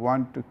equal to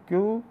 1 to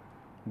q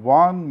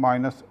 1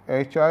 minus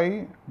h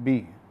I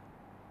b.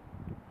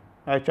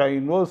 H I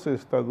inverse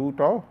is the root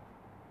of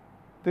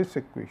this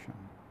equation.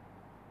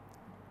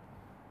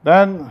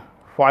 Then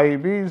phi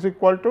b is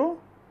equal to,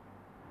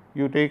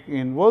 you take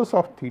inverse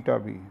of theta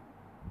b.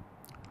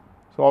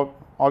 So,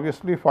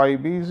 obviously, phi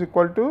b is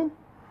equal to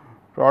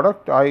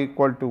product I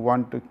equal to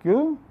 1 to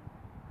q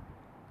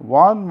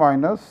 1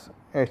 minus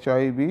h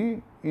I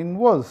b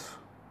inverse.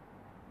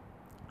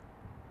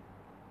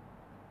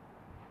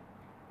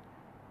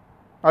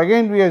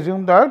 Again, we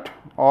assume that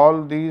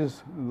all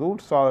these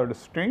roots are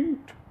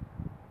distinct,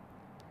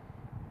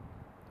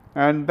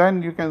 and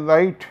then you can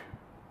write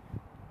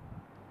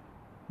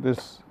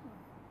this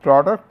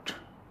product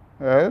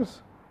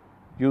as,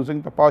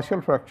 using the partial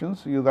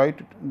fractions, you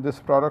write this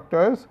product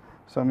as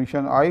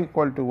summation I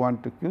equal to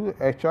 1 to q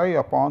h I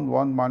upon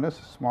 1 minus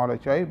small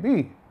h I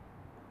b.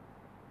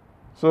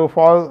 So,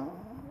 for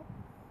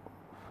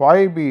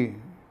phi b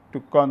to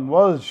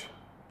converge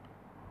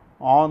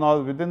on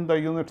or within the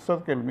unit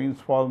circle,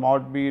 means for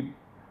mod b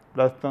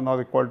less than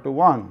or equal to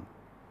 1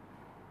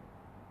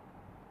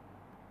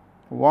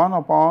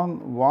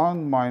 upon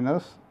 1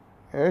 minus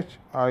h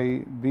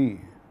I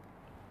b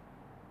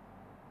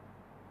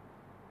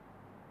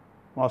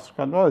must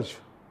converge,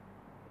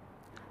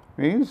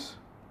 means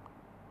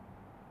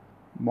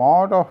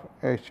mod of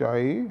h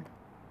I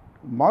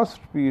must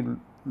be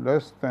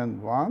less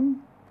than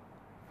 1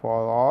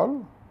 for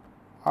all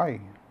I.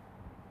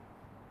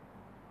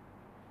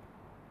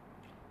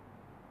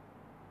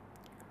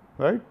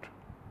 Right.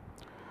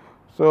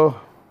 So,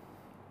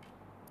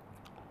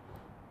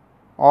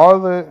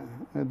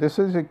 this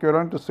is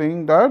equivalent to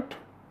saying that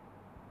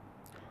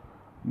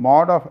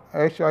mod of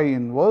h I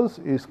inverse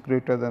is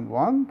greater than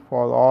 1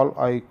 for all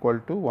I equal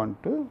to 1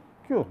 to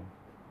q.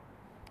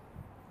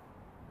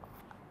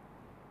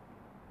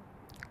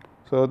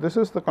 So, this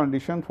is the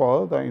condition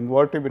for the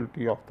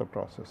invertibility of the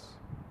process.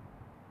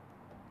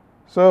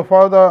 So,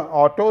 for the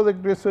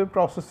autoregressive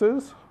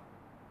processes,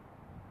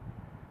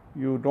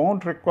 you do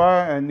not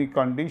require any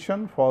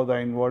condition for the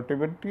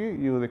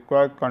invertibility, you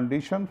require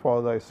condition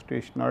for the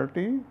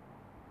stationarity,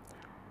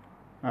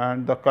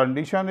 and the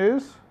condition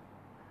is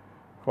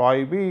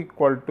phi b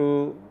equal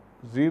to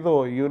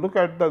 0. You look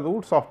at the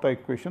roots of the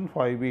equation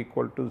phi b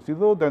equal to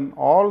 0, then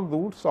all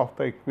roots of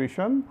the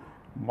equation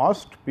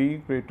must be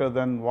greater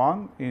than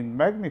 1 in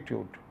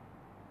magnitude.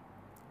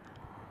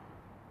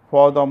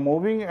 For the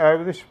moving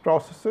average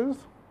processes,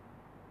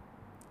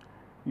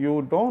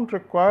 you do not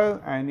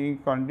require any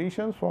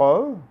conditions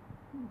for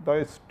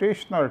the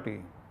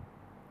stationarity,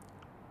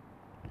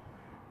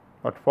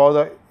 but for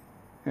the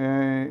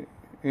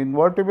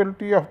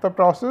invertibility of the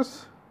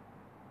process,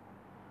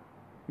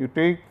 you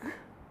take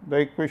the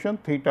equation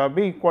theta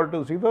b equal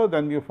to 0,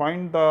 then you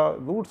find the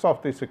roots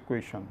of this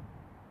equation,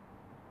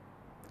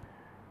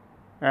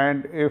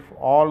 and if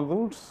all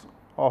roots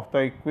of the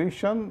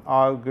equation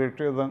are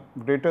greater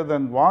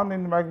than 1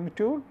 in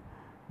magnitude,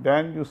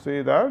 then you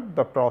say that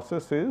the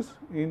process is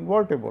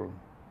invertible.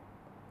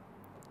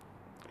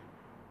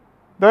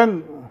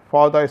 Then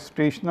for the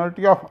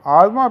stationarity of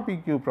ARMA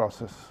PQ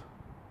process,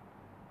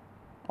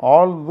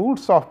 all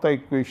roots of the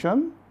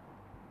equation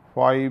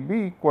phi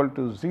b equal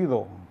to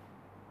 0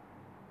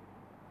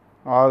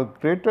 are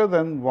greater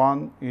than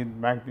 1 in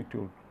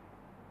magnitude.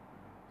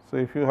 So,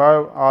 if you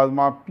have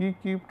ARMA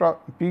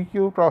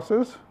PQ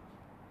process,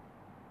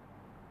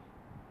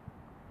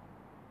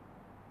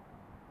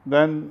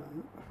 then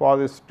for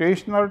the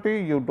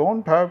stationarity you do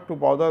not have to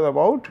bother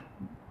about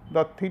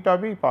the theta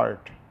b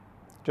part,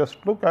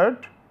 just look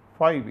at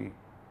phi b,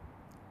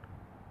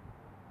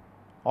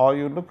 or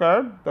you look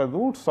at the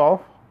roots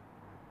of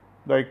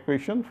the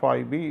equation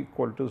phi b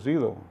equal to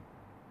 0.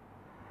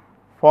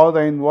 For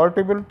the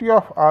invertibility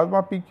of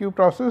ARMA PQ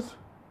process,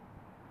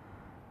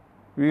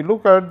 we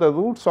look at the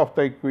roots of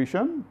the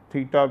equation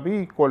theta b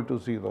equal to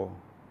 0,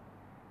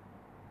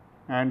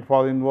 and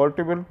for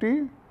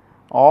invertibility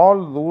all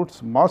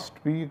roots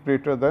must be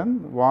greater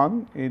than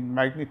 1 in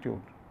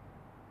magnitude.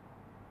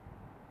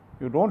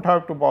 You do not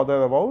have to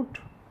bother about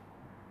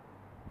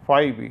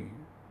phi b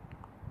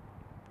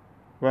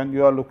when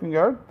you are looking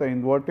at the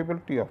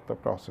invertibility of the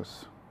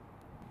process.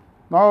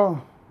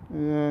 Now,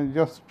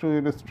 just to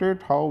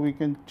illustrate how we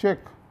can check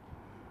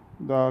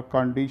the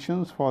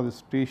conditions for the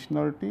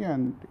stationarity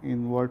and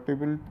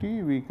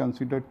invertibility, we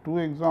consider two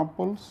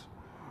examples.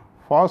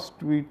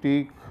 First, we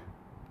take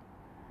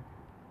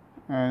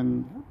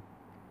an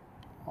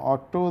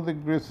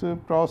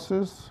autoregressive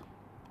process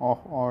of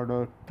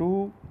order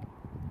 2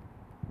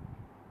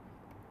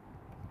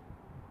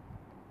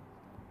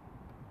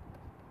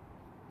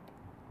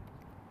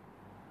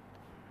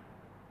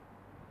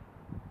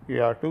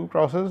 AR2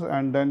 process,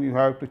 and then you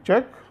have to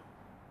check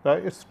the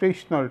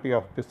stationarity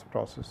of this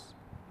process.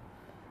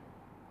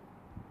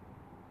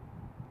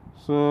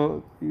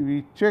 So,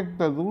 we check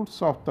the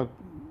roots of the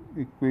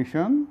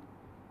equation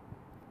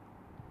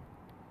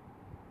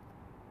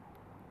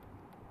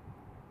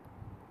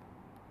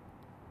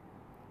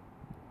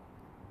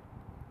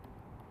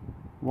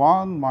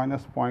 (1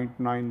 minus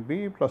 0.9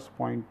 b plus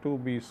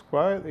 0.2 b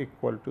square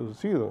equal to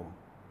 0).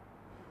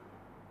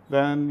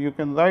 Then you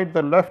can write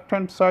the left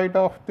hand side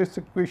of this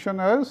equation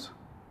as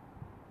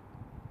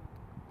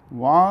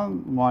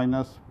 1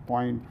 minus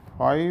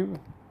 0.5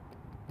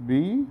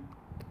 b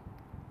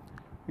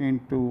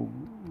into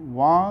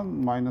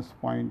 1 minus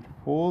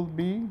 0.4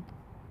 b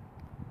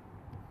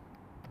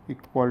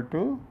equal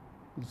to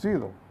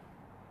 0.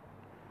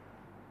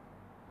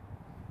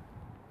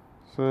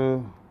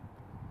 So,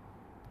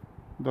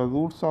 the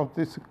roots of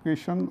this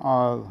equation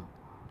are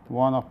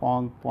 1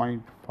 upon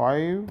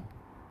 0.5,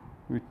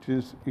 which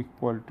is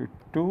equal to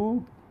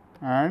 2,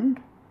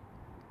 and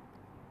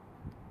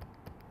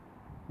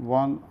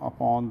 1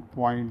 upon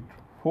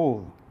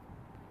 0.4,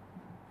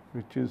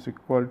 which is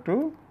equal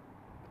to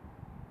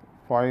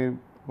 5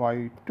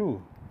 by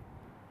 2.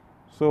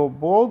 So,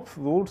 both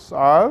roots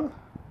are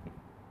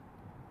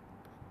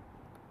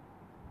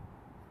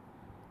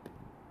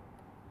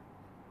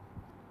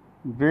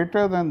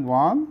greater than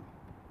 1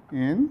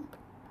 in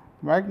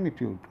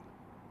magnitude.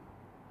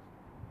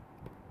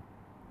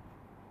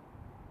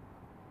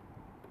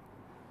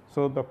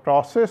 So, the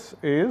process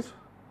is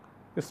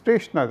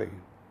stationary.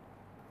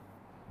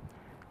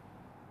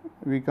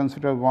 We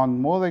consider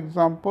one more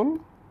example,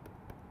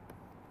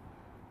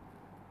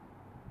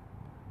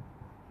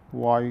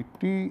 y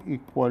t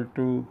equal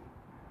to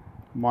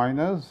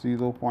minus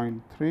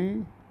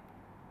 0.3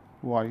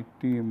 y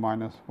t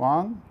minus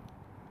 1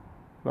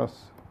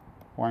 plus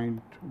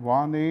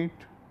 0.18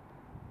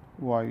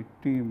 y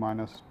t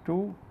minus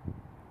 2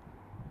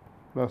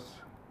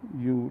 plus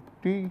u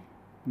t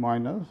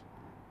minus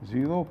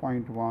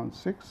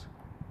 0.16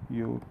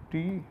 u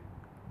t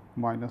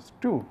minus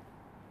 2.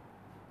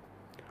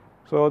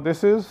 So,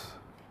 this is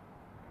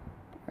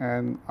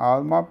an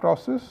ARMA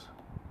process,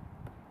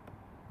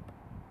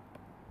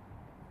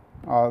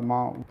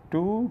 ARMA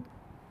 2.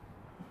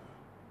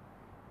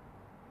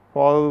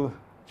 For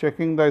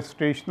checking the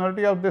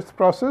stationarity of this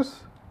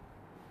process,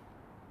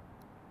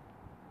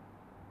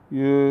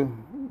 you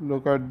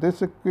look at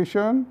this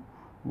equation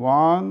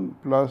 1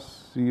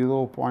 plus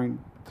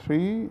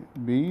 0.3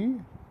 b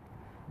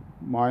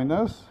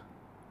minus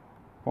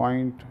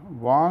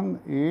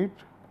 0.18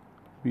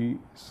 b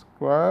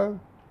square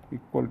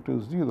equal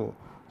to 0.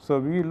 So,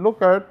 we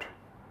look at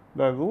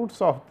the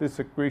roots of this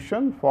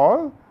equation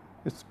for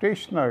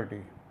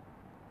stationarity.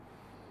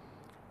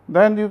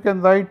 Then you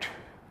can write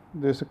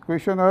this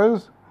equation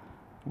as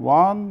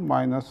 1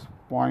 minus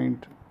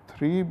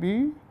 0.3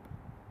 b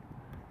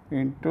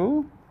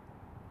into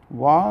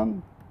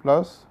 1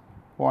 plus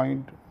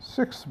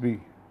 0.6 b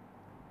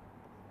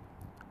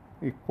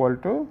equal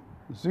to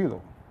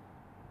 0.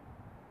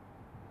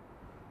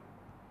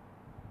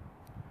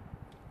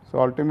 So,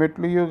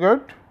 ultimately you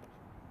get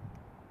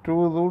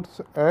 2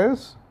 roots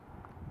as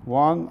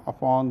 1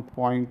 upon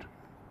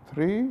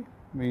 0.3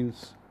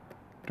 means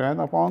 10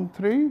 upon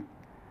 3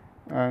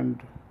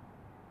 and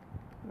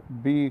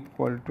b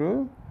equal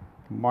to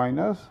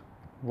minus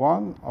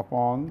 1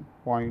 upon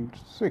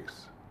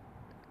 0.6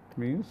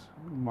 means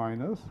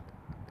minus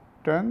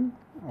 10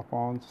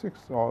 upon 6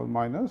 or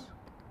minus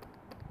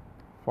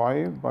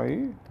 5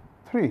 by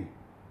 3.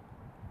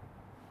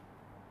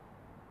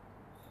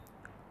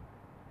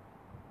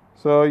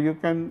 So, you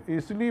can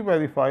easily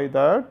verify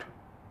that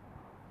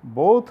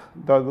both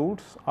the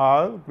roots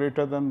are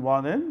greater than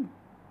 1 in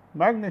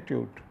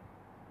magnitude.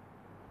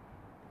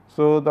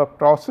 So, the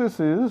process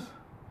is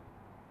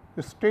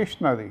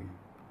stationary.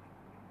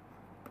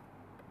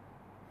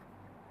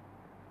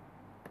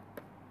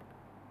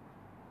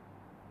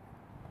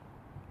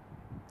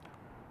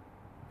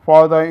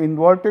 For the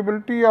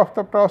invertibility of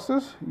the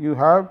process, you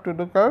have to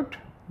look at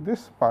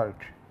this part.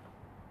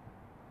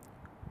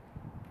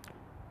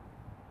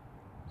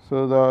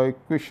 So, the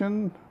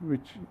equation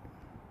which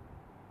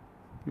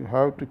you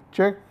have to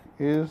check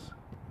is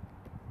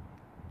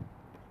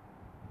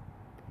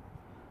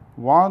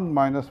 1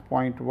 minus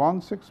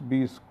 0.16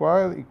 b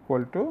square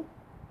equal to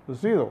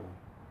 0.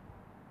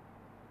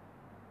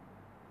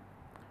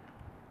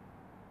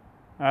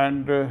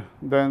 And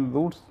then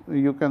roots,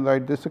 you can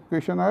write this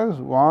equation as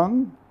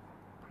 1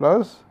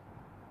 plus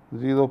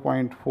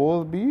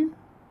 0.4 b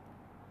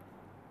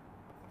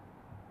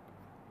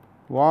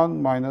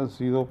 1 minus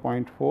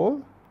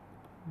 0.4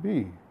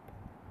 b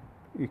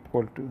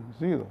equal to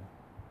 0.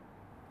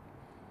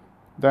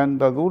 Then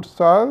the roots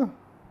are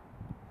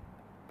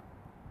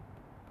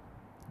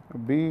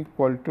b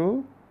equal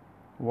to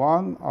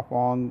 1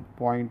 upon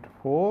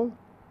 0.4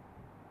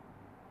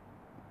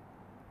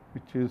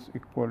 which is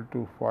equal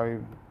to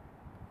 5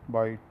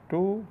 by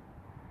 2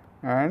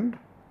 and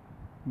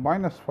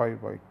minus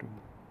 5 by 2.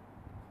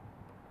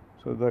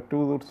 So, the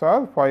two roots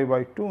are 5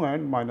 by 2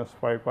 and minus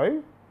 5 by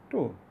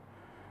 2.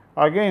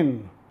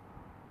 Again,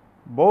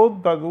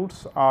 both the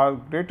roots are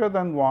greater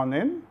than 1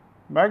 in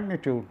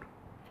magnitude.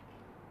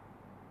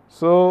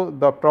 So,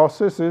 the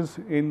process is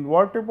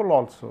invertible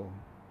also.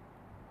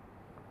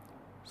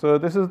 So,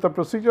 this is the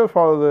procedure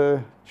for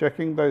the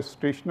checking the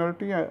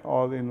stationarity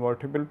or the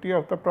invertibility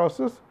of the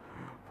process.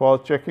 For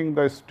checking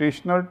the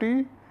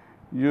stationarity,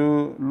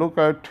 you look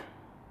at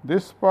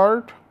this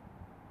part,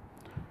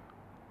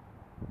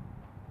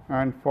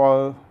 and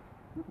for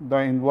the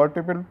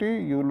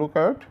invertibility, you look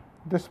at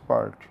this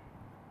part.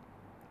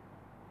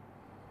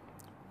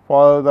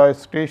 For the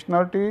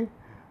stationarity,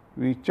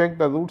 we check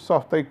the roots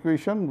of the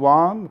equation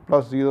 1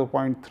 plus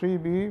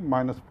 0.3 b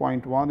minus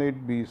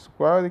 0.18 b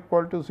square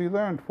equal to 0,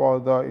 and for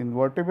the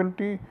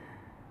invertibility,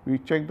 we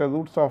check the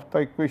roots of the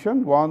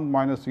equation 1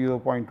 minus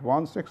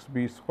 0.16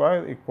 b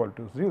square equal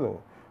to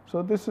 0.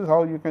 So, this is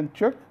how you can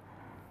check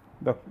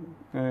the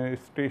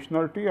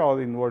stationarity or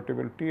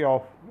invertibility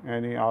of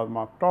any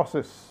ARMA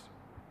process.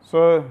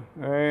 So,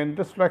 in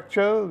this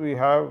lecture, we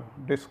have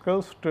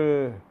discussed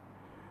the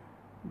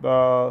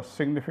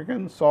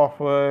significance of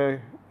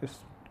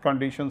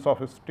conditions of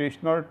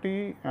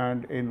stationarity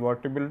and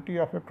invertibility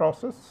of a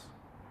process.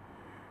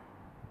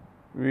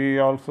 We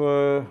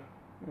also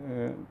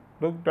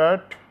looked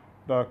at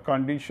the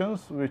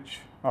conditions which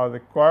are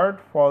required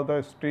for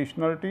the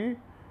stationarity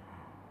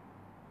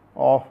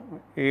of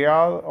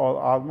AR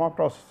or ARMA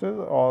processes,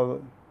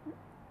 or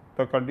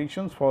the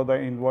conditions for the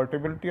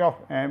invertibility of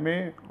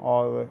MA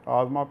or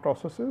ARMA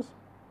processes.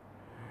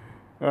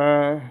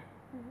 The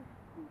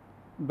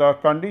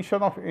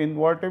condition of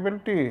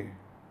invertibility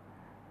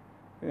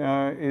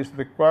is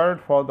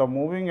required for the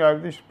moving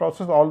average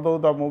process, although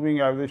the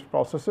moving average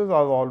processes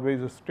are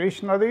always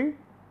stationary,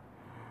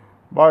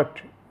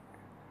 but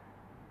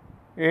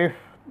if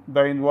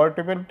the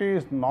invertibility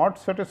is not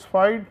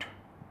satisfied,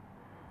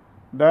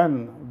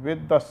 then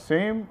with the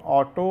same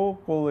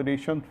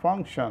autocorrelation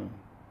function,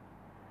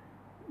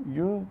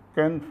 you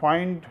can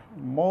find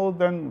more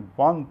than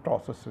one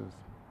processes,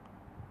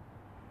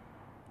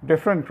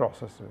 different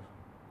processes.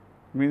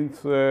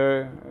 Means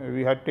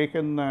we had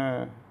taken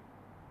an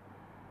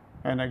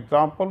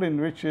example in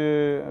which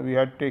we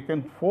had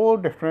taken 4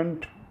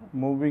 different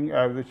moving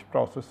average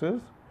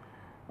processes,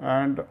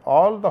 and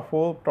all the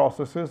 4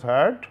 processes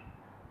had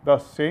the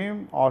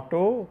same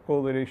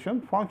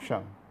auto-correlation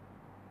function.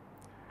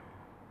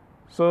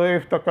 So,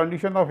 if the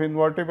condition of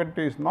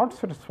invertibility is not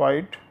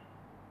satisfied,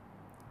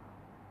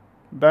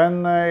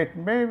 then it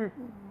may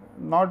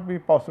not be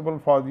possible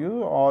for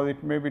you, or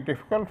it may be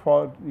difficult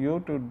for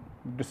you to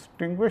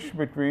distinguish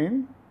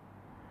between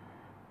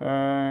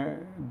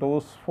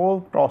those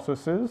 4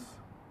 processes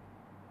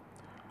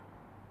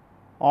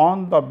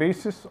on the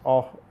basis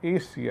of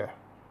ACF.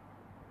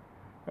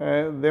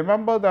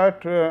 Remember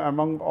that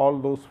among all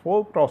those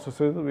 4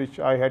 processes which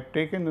I had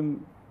taken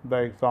in the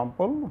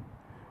example,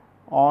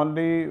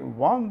 only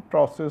one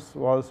process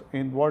was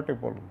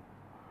invertible.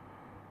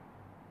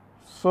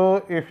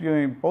 So, if you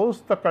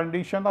impose the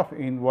condition of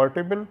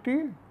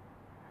invertibility,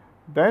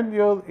 then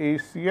your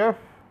ACF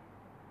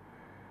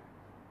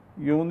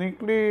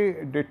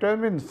uniquely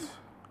determines,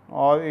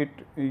 or it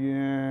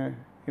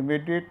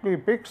immediately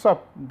picks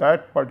up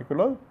that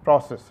particular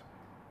process.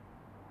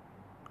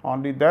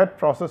 Only that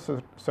process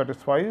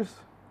satisfies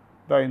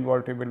the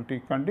invertibility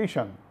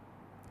condition.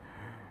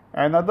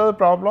 Another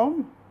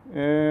problem,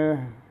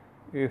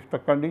 if the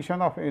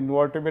condition of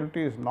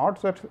invertibility is not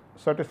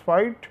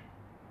satisfied,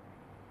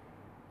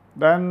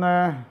 then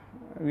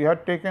we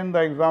had taken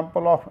the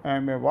example of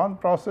MA1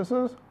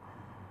 processes,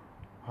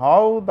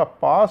 how the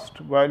past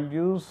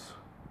values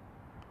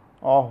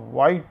of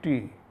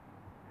YT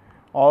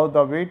or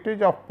the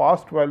weightage of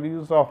past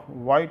values of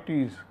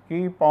YTs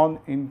keep on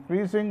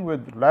increasing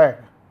with lag,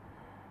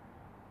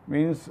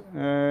 means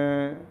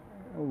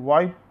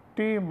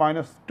YT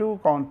minus 2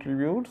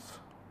 contributes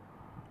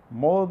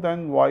more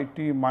than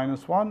YT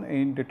minus 1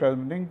 in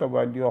determining the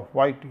value of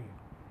YT,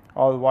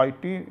 or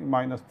YT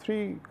minus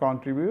 3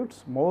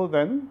 contributes more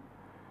than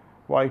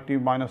YT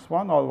minus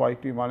 1 or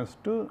YT minus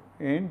 2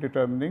 in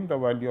determining the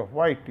value of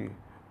YT.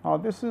 Now,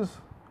 this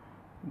is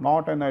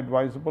not an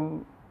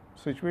advisable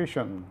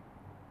situation.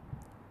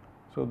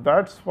 So,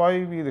 that is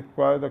why we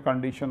require the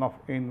condition of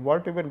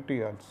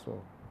invertibility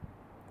also.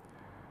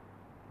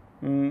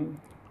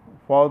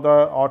 For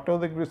the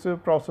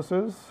autoregressive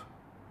processes,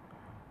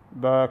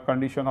 the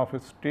condition of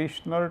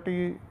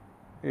stationarity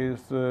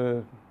is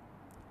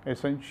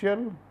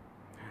essential.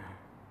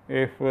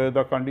 If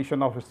the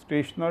condition of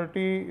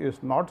stationarity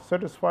is not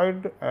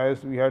satisfied,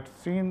 as we had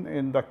seen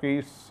in the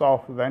case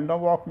of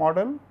random walk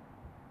model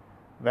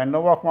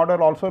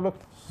also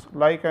looks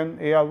like an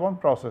AR1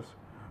 process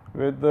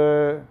with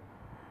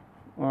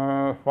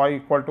phi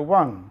equal to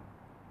 1,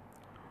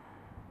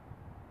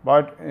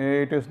 but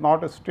it is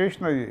not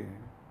stationary.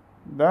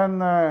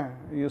 Then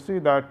you see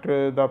that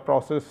the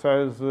process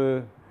has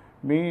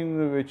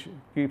mean which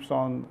keeps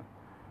on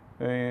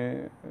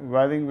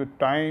varying with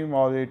time,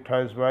 or it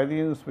has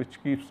variance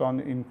which keeps on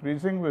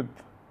increasing with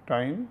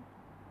time.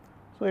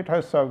 So, it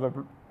has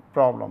several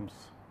problems.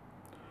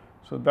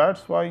 So, that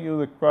is why you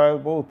require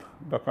both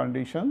the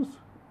conditions,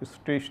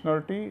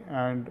 stationarity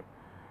and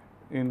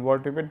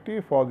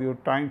invertibility, for your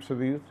time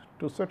series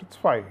to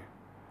satisfy.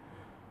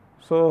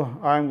 So,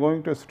 I am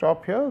going to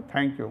stop here.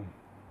 Thank you.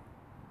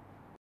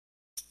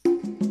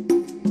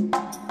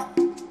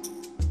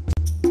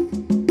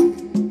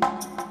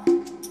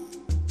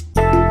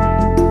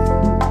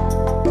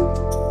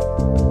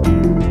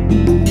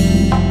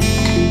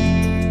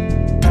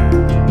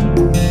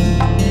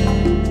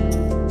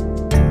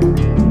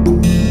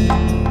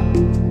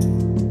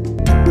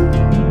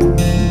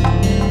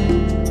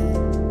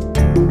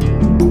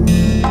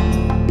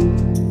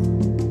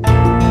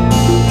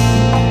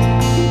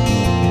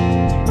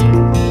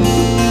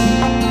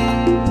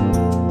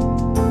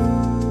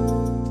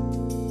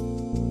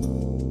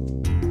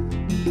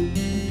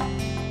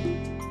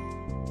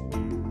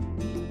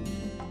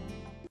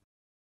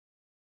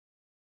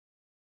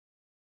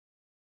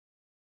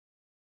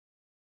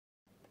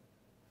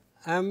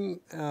 I am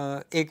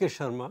A.K.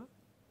 Sharma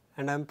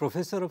and I am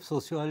professor of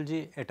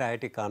sociology at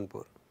IIT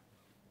Kanpur.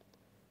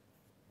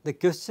 The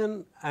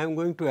question I am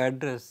going to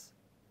address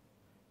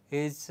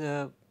is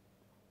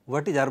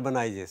what is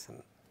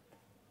urbanization?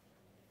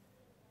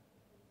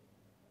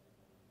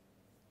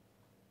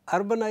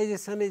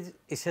 Urbanization is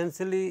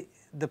essentially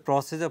the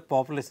process of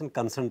population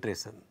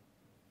concentration,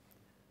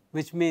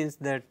 which means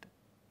that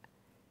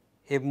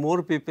if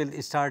more people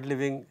start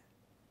living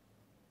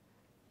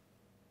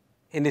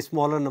in a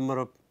smaller number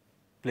of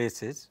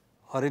places,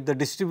 or if the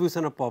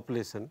distribution of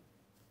population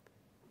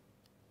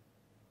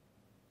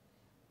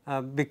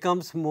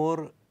becomes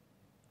more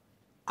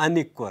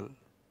unequal,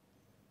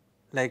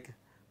 like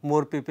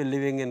more people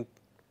living in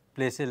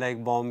places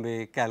like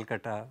Bombay,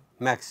 Calcutta,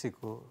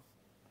 Mexico,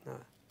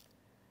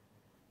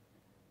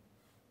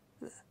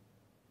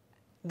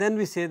 then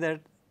we say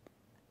that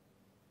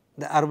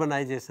the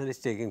urbanization is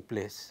taking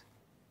place.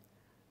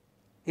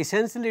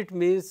 Essentially, it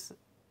means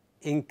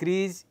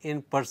increase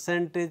in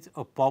percentage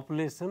of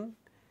population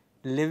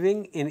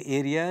living in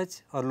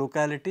areas or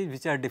localities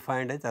which are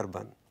defined as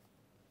urban.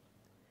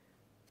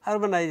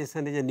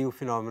 Urbanization is a new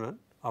phenomenon,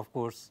 of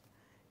course,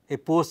 a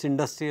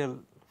post-industrial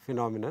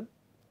phenomenon.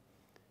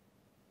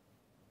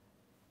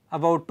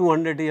 About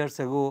 200 years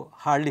ago,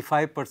 hardly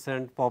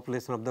 5%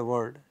 population of the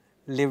world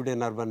lived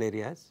in urban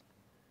areas.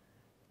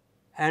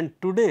 and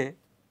today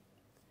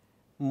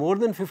more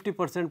than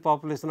 50%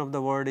 population of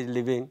the world is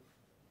living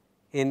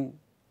in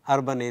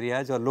urban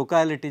areas or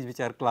localities which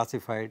are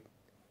classified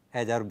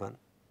as urban.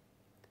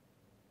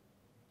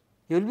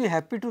 You will be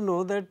happy to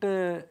know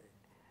that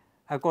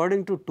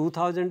according to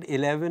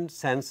 2011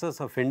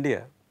 census of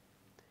India,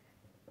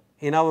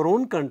 in our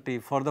own country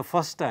for the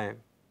first time,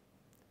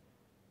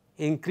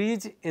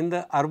 increase in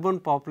the urban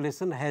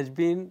population has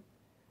been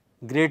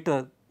greater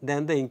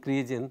than the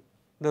increase in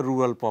the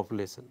rural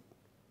population.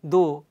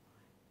 Though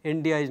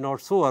India is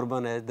not so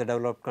urban as the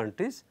developed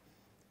countries,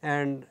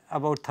 and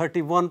about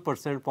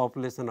 31%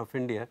 population of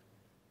India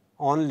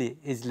only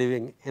is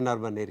living in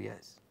urban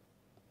areas.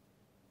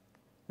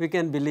 We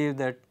can believe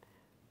that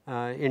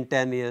in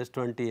 10 years,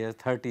 20 years,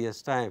 30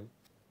 years time,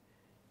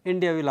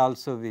 India will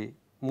also be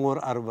more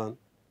urban,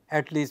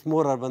 at least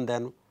more urban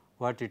than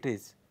what it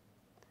is.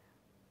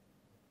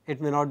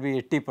 It may not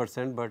be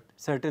 80%, but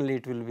certainly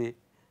it will be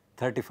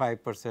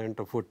 35%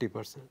 or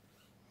 40%.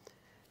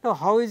 Now,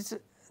 how is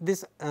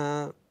this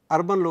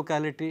urban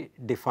locality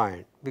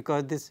defined?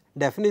 Because this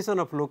definition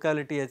of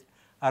locality as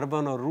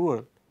urban or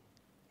rural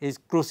is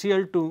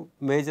crucial to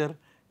measure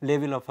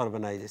level of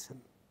urbanization.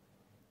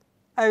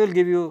 I will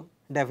give you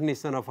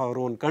definition of our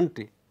own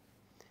country.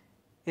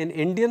 In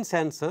Indian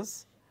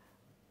census,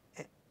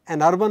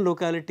 an urban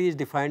locality is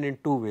defined in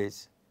two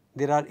ways.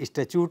 There are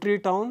statutory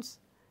towns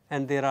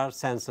and there are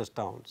census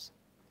towns.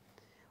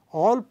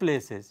 All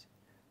places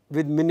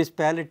with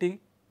municipality,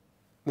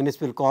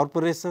 municipal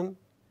corporation,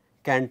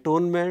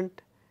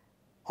 cantonment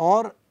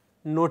or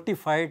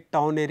notified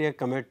town area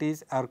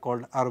committees are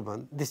called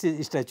urban. This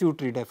is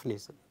statutory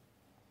definition.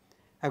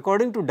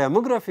 According to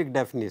demographic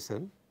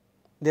definition,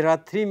 there are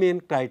three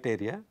main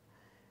criteria.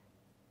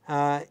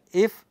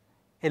 If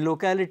a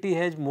locality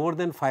has more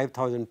than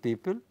 5,000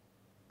 people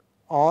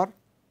or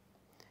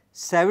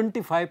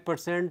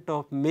 75%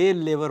 of male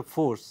labor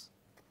force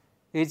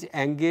is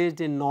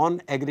engaged in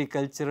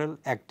non-agricultural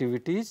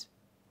activities,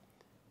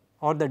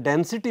 or the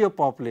density of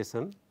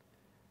population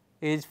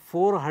is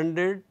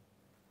 400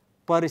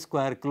 per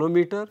square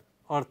kilometer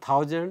or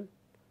 1000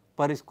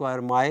 per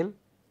square mile,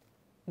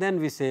 then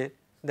we say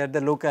that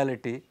the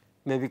locality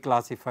may be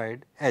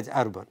classified as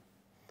urban.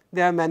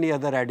 There are many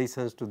other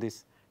additions to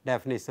this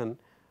definition.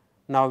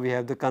 Now, we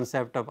have the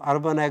concept of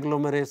urban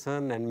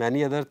agglomeration and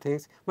many other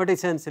things, but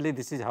essentially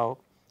this is how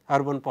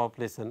urban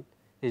population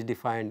is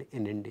defined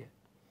in India.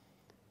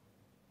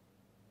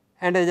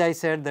 And as I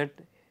said that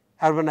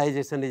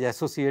urbanization is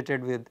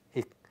associated with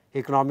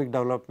economic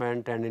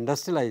development and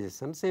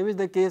industrialization, same is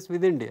the case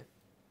with India.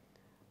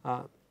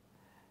 About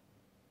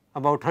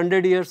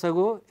 100 years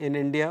ago in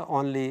India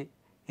only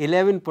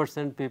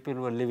 11% people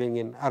were living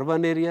in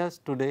urban areas,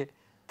 today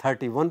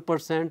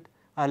 31%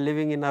 are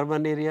living in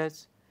urban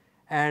areas,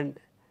 and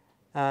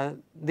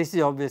this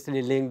is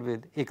obviously linked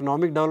with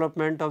economic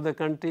development of the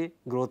country,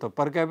 growth of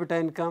per capita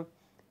income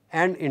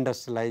and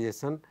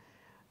industrialization.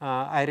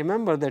 I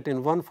remember that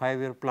in one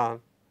 5-year plan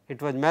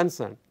it was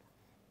mentioned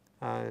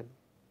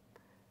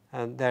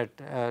that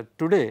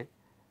today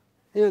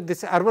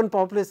this urban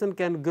population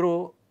can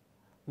grow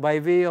by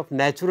way of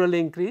natural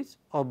increase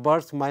of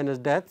births minus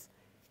deaths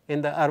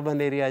in the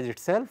urban areas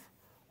itself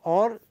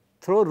or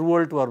through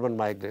rural to urban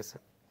migration.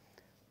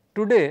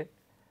 Today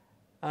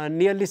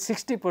nearly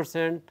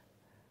 60%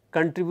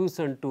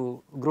 contribution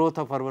to growth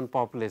of urban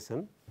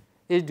population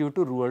is due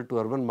to rural to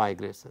urban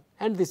migration,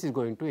 and this is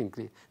going to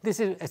increase. This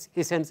is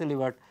essentially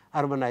what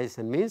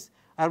urbanization means.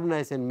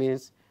 Urbanization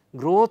means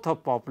growth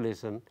of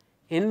population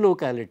in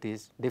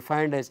localities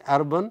defined as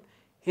urban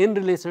in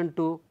relation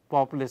to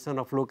population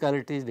of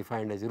localities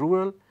defined as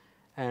rural,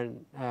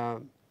 and I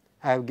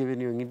have given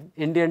you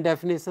Indian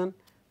definition.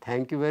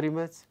 Thank you very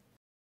much.